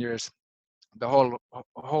 to 10 years, the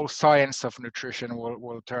whole science of nutrition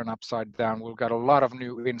will turn upside down. We'll get a lot of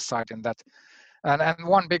new insight in that. And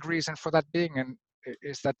one big reason for that being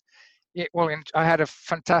is that I had a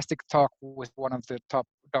fantastic talk with one of the top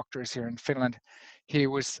doctors here in Finland. He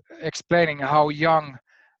was explaining how young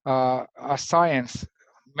a science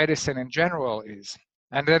medicine in general is.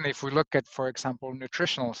 And then if we look at, for example,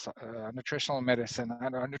 nutritional medicine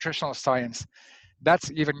and nutritional science,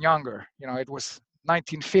 that's even younger. It was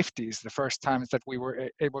 1950s, the first times that we were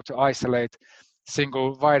able to isolate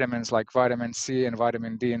single vitamins like vitamin C and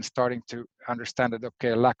vitamin D, and starting to understand that,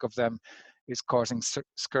 okay, a lack of them is causing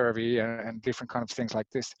scurvy and different kind of things like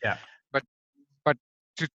this. Yeah. But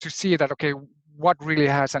to see that, okay, what really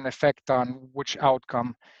has an effect on which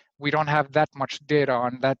outcome, we don't have that much data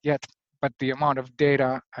on that yet, but the amount of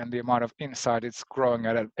data and the amount of insight is growing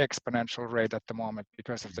at an exponential rate at the moment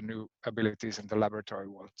because of the new abilities in the laboratory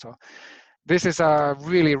world. So this is a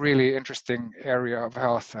really, really interesting area of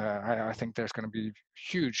health. I think there's going to be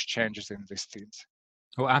huge changes in these fields.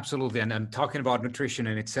 Oh, absolutely. And talking about nutrition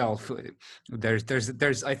in itself,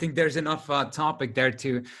 there's I think there's enough topic there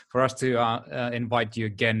for us to invite you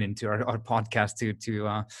again into our podcast to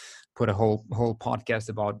put a whole podcast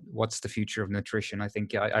about what's the future of nutrition. I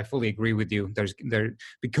think I fully agree with you.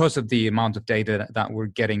 Because of the amount of data that we're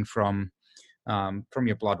getting from from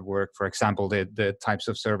your blood work. For example, the types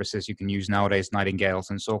of services you can use nowadays, Nightingales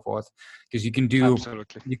and so forth, because you can do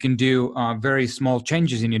Absolutely. very small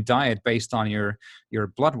changes in your diet based on your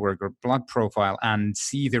blood work or blood profile, and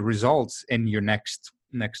see the results in your next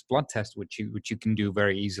blood test, which you can do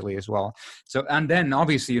very easily as well. So, and then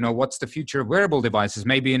obviously, what's the future of wearable devices?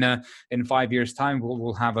 Maybe in 5 years time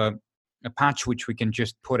we'll have a patch which we can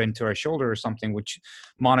just put into our shoulder or something, which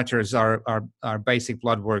monitors our basic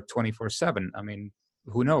blood work 24/7. I mean,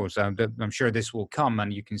 who knows? I'm sure this will come,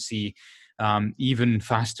 and you can see even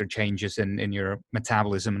faster changes in your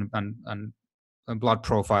metabolism and blood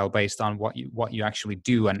profile based on what you actually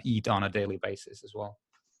do and eat on a daily basis as well.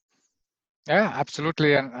 Yeah,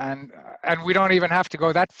 absolutely, and we don't even have to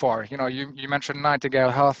go that far. You mentioned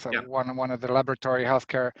Nightingale Health, Yeah. one of the laboratory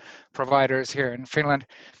healthcare providers here in Finland.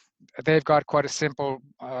 They've got quite a simple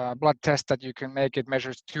blood test that you can make. It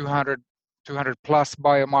measures 200 plus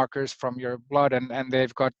biomarkers from your blood, and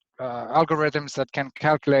they've got algorithms that can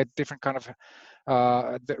calculate different kind of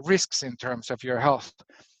the risks in terms of your health,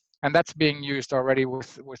 and that's being used already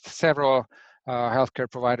with several healthcare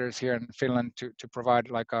providers here in Finland to provide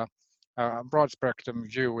like a broad spectrum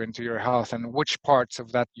view into your health and which parts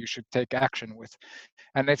of that you should take action with.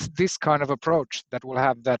 And it's this kind of approach that will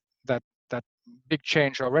have that big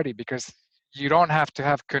change already, because you don't have to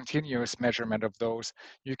have continuous measurement of those.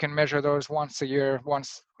 You can measure those once a year,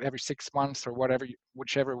 once every 6 months, or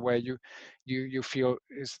whichever way you feel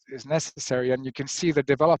is necessary, and you can see the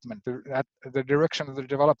development, the direction of the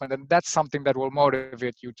development, and that's something that will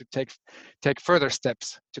motivate you to take further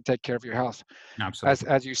steps to take care of your health. Absolutely.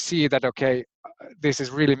 As you see that, okay, this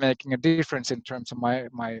is really making a difference in terms of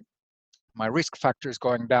my risk factors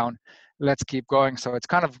going down, let's keep going. So it's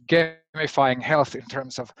kind of gamifying health in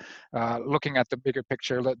terms of looking at the bigger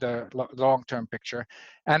picture, the long-term picture.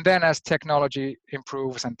 And then as technology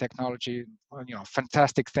improves and technology,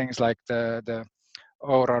 fantastic things like the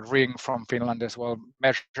Oura Ring from Finland as well,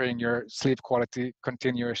 measuring your sleep quality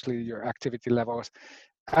continuously, your activity levels.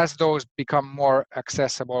 As those become more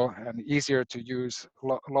accessible and easier to use,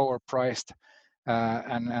 lower priced,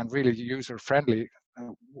 and really user friendly,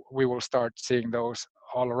 we will start seeing those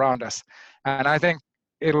all around us. And I think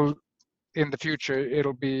in the future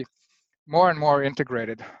it'll be more and more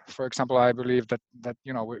integrated. For example, I believe that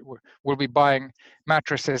we'll be buying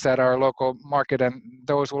mattresses at our local market, and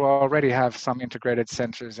those will already have some integrated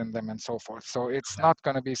sensors in them and so forth. So it's not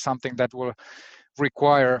going to be something that will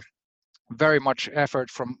require very much effort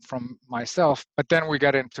from myself. But then we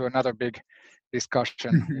get into another big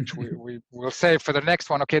discussion, which we will save for the next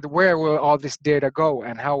one. Okay, where will all this data go,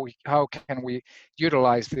 and how can we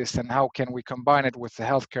utilize this, and how can we combine it with the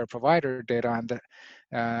healthcare provider data and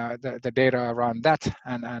the data around that,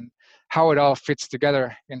 and how it all fits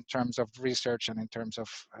together in terms of research and in terms of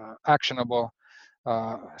actionable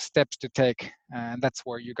steps to take. And that's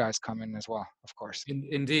where you guys come in as well, of course.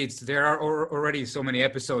 Indeed, there are already so many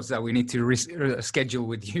episodes that we need to schedule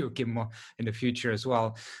with you, Kimmo, in the future as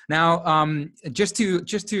well. Now, just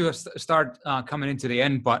to start coming into the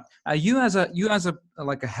end, but you as a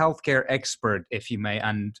like a healthcare expert, if you may,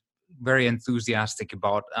 and very enthusiastic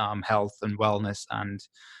about health and wellness and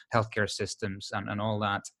healthcare systems and all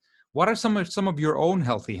that. What are some of your own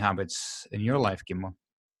healthy habits in your life, Kimmo?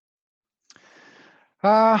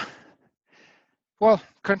 Well,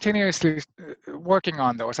 continuously working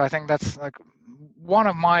on those. I think that's like one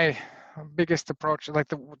of my biggest approach. Like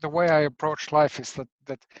the way I approach life is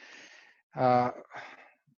that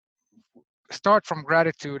start from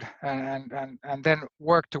gratitude and then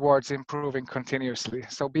work towards improving continuously.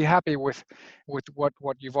 So be happy with what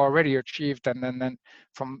you've already achieved, and then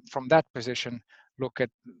from that position, look at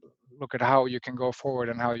how you can go forward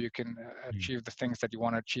and how you can achieve the things that you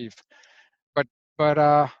want to achieve. But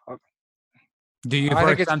do you, I for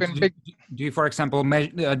think example, it's been big. Do you, for example,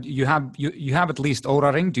 you have at least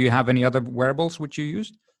Oura Ring? Do you have any other wearables which you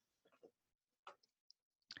use?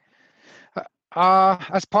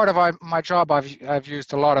 As part of my job, I've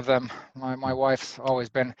used a lot of them. My wife's always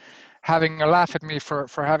been having a laugh at me for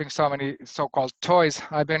having so many so-called toys.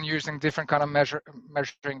 I've been using different kind of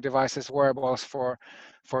measuring devices, wearables for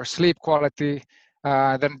sleep quality,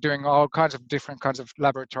 then doing all kinds of different kinds of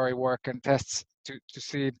laboratory work and tests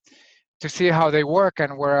to see how they work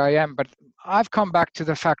and where I am. But I've come back to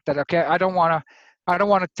the fact that, okay, I don't want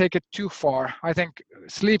to take it too far. I think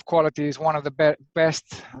sleep quality is one of the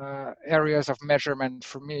best areas of measurement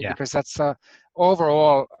for me, because that's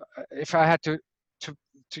overall, if I had to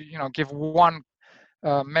give one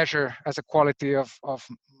measure as a quality of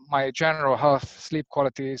my general health, sleep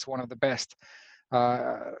quality is one of the best,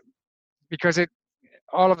 because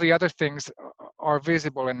all of the other things are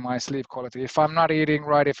visible in my sleep quality. If I'm not eating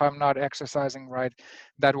right, if I'm not exercising right,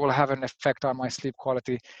 that will have an effect on my sleep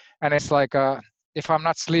quality. And it's like, if I'm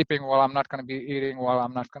not sleeping well, I'm not going to be eating well,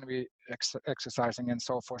 I'm not going to be exercising and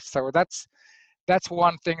so forth. So that's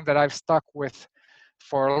one thing that I've stuck with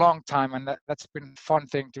for a long time, and that's been a fun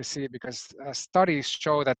thing to see, because studies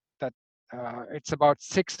show that it's about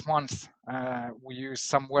 6 months we use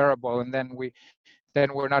some wearable, and then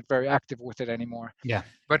we're not very active with it anymore. Yeah.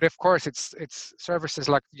 But of course, it's services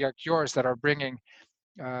like yours that are bringing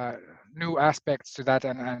new aspects to that,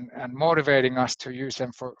 and motivating us to use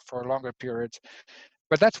them for longer periods.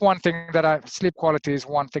 But that's one thing that sleep quality is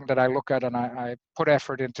one thing that I look at, and I put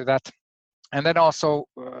effort into that. And then also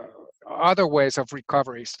other ways of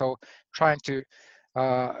recovery. So trying to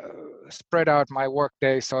spread out my work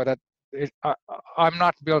day so that I'm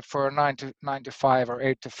not built for a 9 to 5 or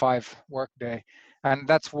 8 to 5 work day. And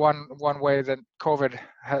that's one way that COVID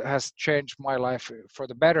has changed my life for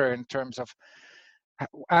the better, in terms of,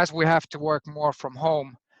 as we have to work more from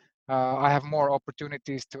home, I have more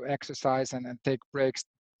opportunities to exercise and take breaks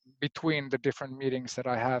between the different meetings that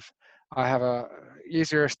I have. I have a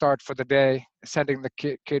easier start for the day, sending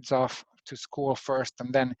the kids off to school first,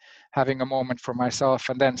 and then having a moment for myself,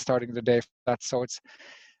 and then starting the day for that. So it's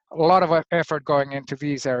a lot of effort going into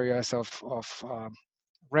these areas of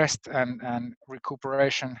rest and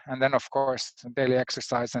recuperation, and then of course daily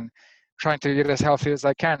exercise and trying to eat as healthy as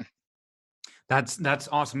I can. That's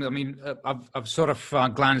awesome. I mean, I've sort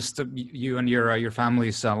of glanced at you and your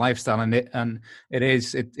family's lifestyle, and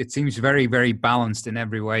it seems very, very balanced in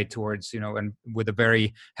every way towards, and with a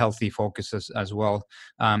very healthy focus as well.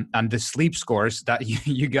 And the sleep scores that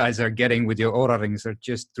you guys are getting with your Oura rings are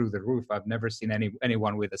just through the roof. I've never seen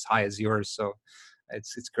anyone with as high as yours. So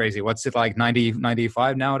it's crazy. What's it like, 90,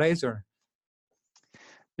 95 nowadays, or?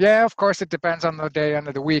 Yeah, of course it depends on the day and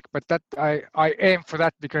the week, but that I aim for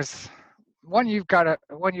that, because when you've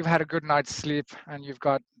had a good night's sleep and you've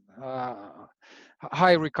got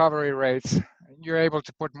high recovery rates, you're able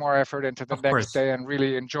to put more effort into the next day and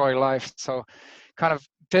really enjoy life. So kind of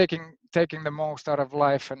taking the most out of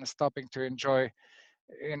life and stopping to enjoy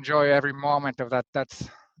every moment of that.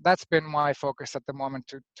 That's been my focus at the moment,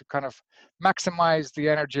 to kind of maximize the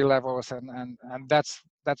energy levels, and that's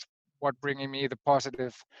what bringing me the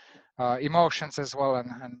positive emotions as well, and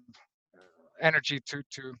energy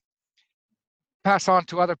to pass on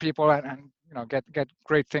to other people, and get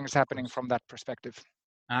great things happening from that perspective.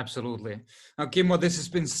 Absolutely. Now, Kimmo, this has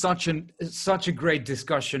been such a great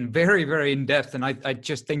discussion, very, very in depth, and I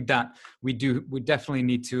just think that we definitely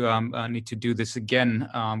need to do this again.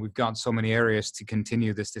 We've got so many areas to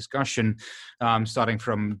continue this discussion, starting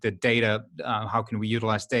from the data. How can we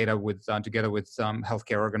utilize data together with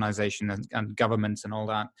healthcare organizations and governments and all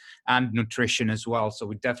that, and nutrition as well. So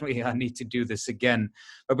we definitely need to do this again.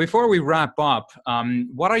 But before we wrap up,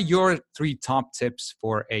 what are your 3 top tips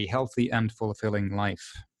for a healthy and fulfilling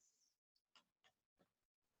life?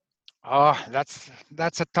 Oh, that's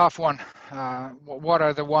a tough one. What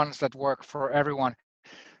are the ones that work for everyone?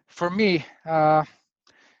 For me,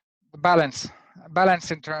 balance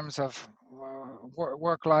in terms of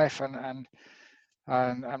work life and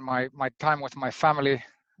my time with my family,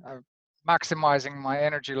 maximizing my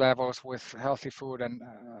energy levels with healthy food and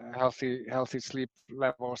healthy sleep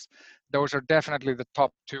levels. Those are definitely the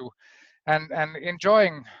top 2. And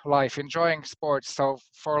enjoying life, enjoying sports. So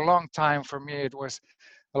for a long time, for me, it was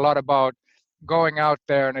a lot about going out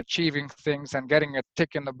there and achieving things and getting a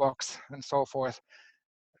tick in the box and so forth.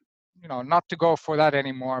 Not to go for that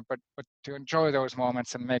anymore, but to enjoy those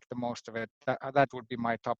moments and make the most of it. That would be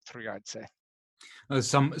my top 3, I'd say.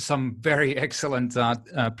 Some very excellent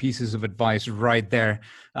pieces of advice right there.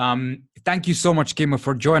 Thank you so much, Kimmo,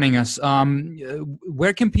 for joining us.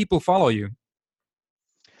 Where can people follow you?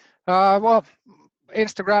 Well,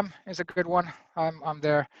 Instagram is a good one. I'm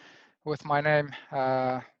there with my name.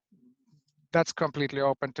 That's completely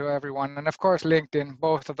open to everyone. And of course, LinkedIn,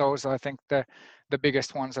 both of those, I think the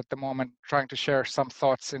biggest ones at the moment, trying to share some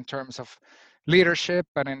thoughts in terms of leadership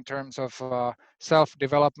and in terms of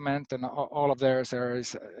self-development, and all of theirs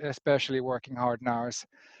areas, especially working hard now, is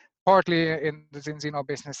partly in the Zinzino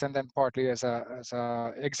business and then partly as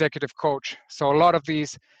a executive coach. So a lot of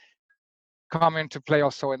these come into play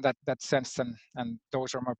also in that sense, and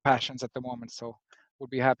those are my passions at the moment. So would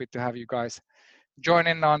be happy to have you guys join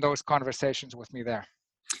in on those conversations with me there.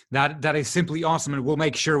 That is simply awesome, and we'll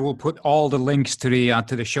make sure we'll put all the links to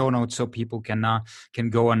the show notes so people can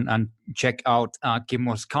go and check out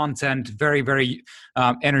Kimmo's content. Very, very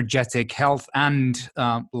energetic, health and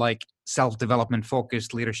like self-development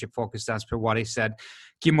focused, leadership focused, as per what he said.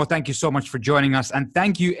 Kimmo, thank you so much for joining us, and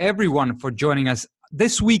thank you everyone for joining us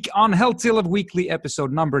this week on Healthzilla Weekly,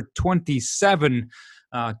 episode number 27.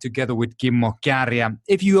 Together with Kimmo Käärijä.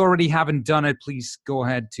 If you already haven't done it, please go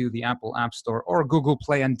ahead to the Apple App Store or Google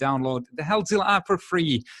Play and download the Healthzilla app for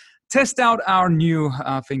free. Test out our new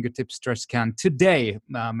fingertip stress scan today.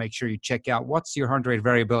 Make sure you check out what's your heart rate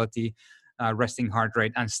variability, resting heart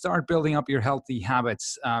rate, and start building up your healthy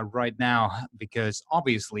habits right now, because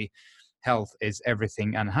obviously health is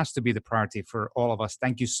everything and has to be the priority for all of us.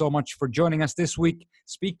 Thank you so much for joining us this week.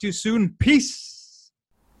 Speak to you soon. Peace.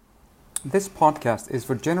 This podcast is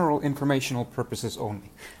for general informational purposes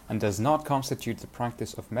only and does not constitute the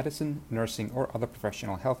practice of medicine, nursing, or other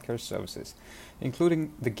professional healthcare services,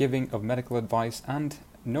 including the giving of medical advice, and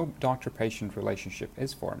no doctor-patient relationship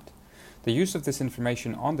is formed. The use of this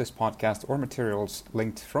information on this podcast or materials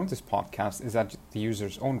linked from this podcast is at the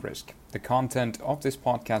user's own risk. The content of this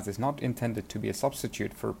podcast is not intended to be a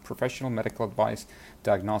substitute for professional medical advice,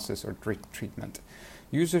 diagnosis, or treatment.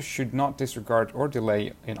 Users should not disregard or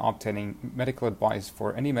delay in obtaining medical advice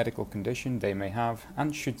for any medical condition they may have,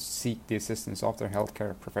 and should seek the assistance of their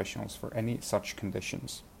healthcare professionals for any such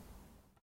conditions.